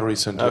is rather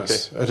recent,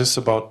 yes. It is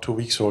about 2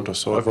 weeks old or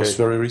so. It was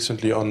very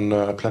recently on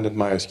Planet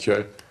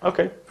MySQL.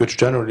 Okay. Which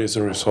generally is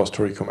a resource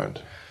to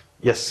recommend.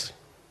 Yes.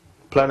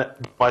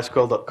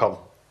 planetmysql.com.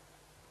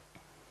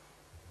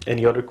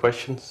 Any other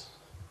questions?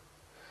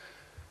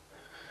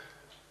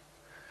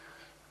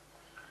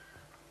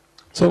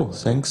 So,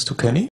 thanks to Kenny.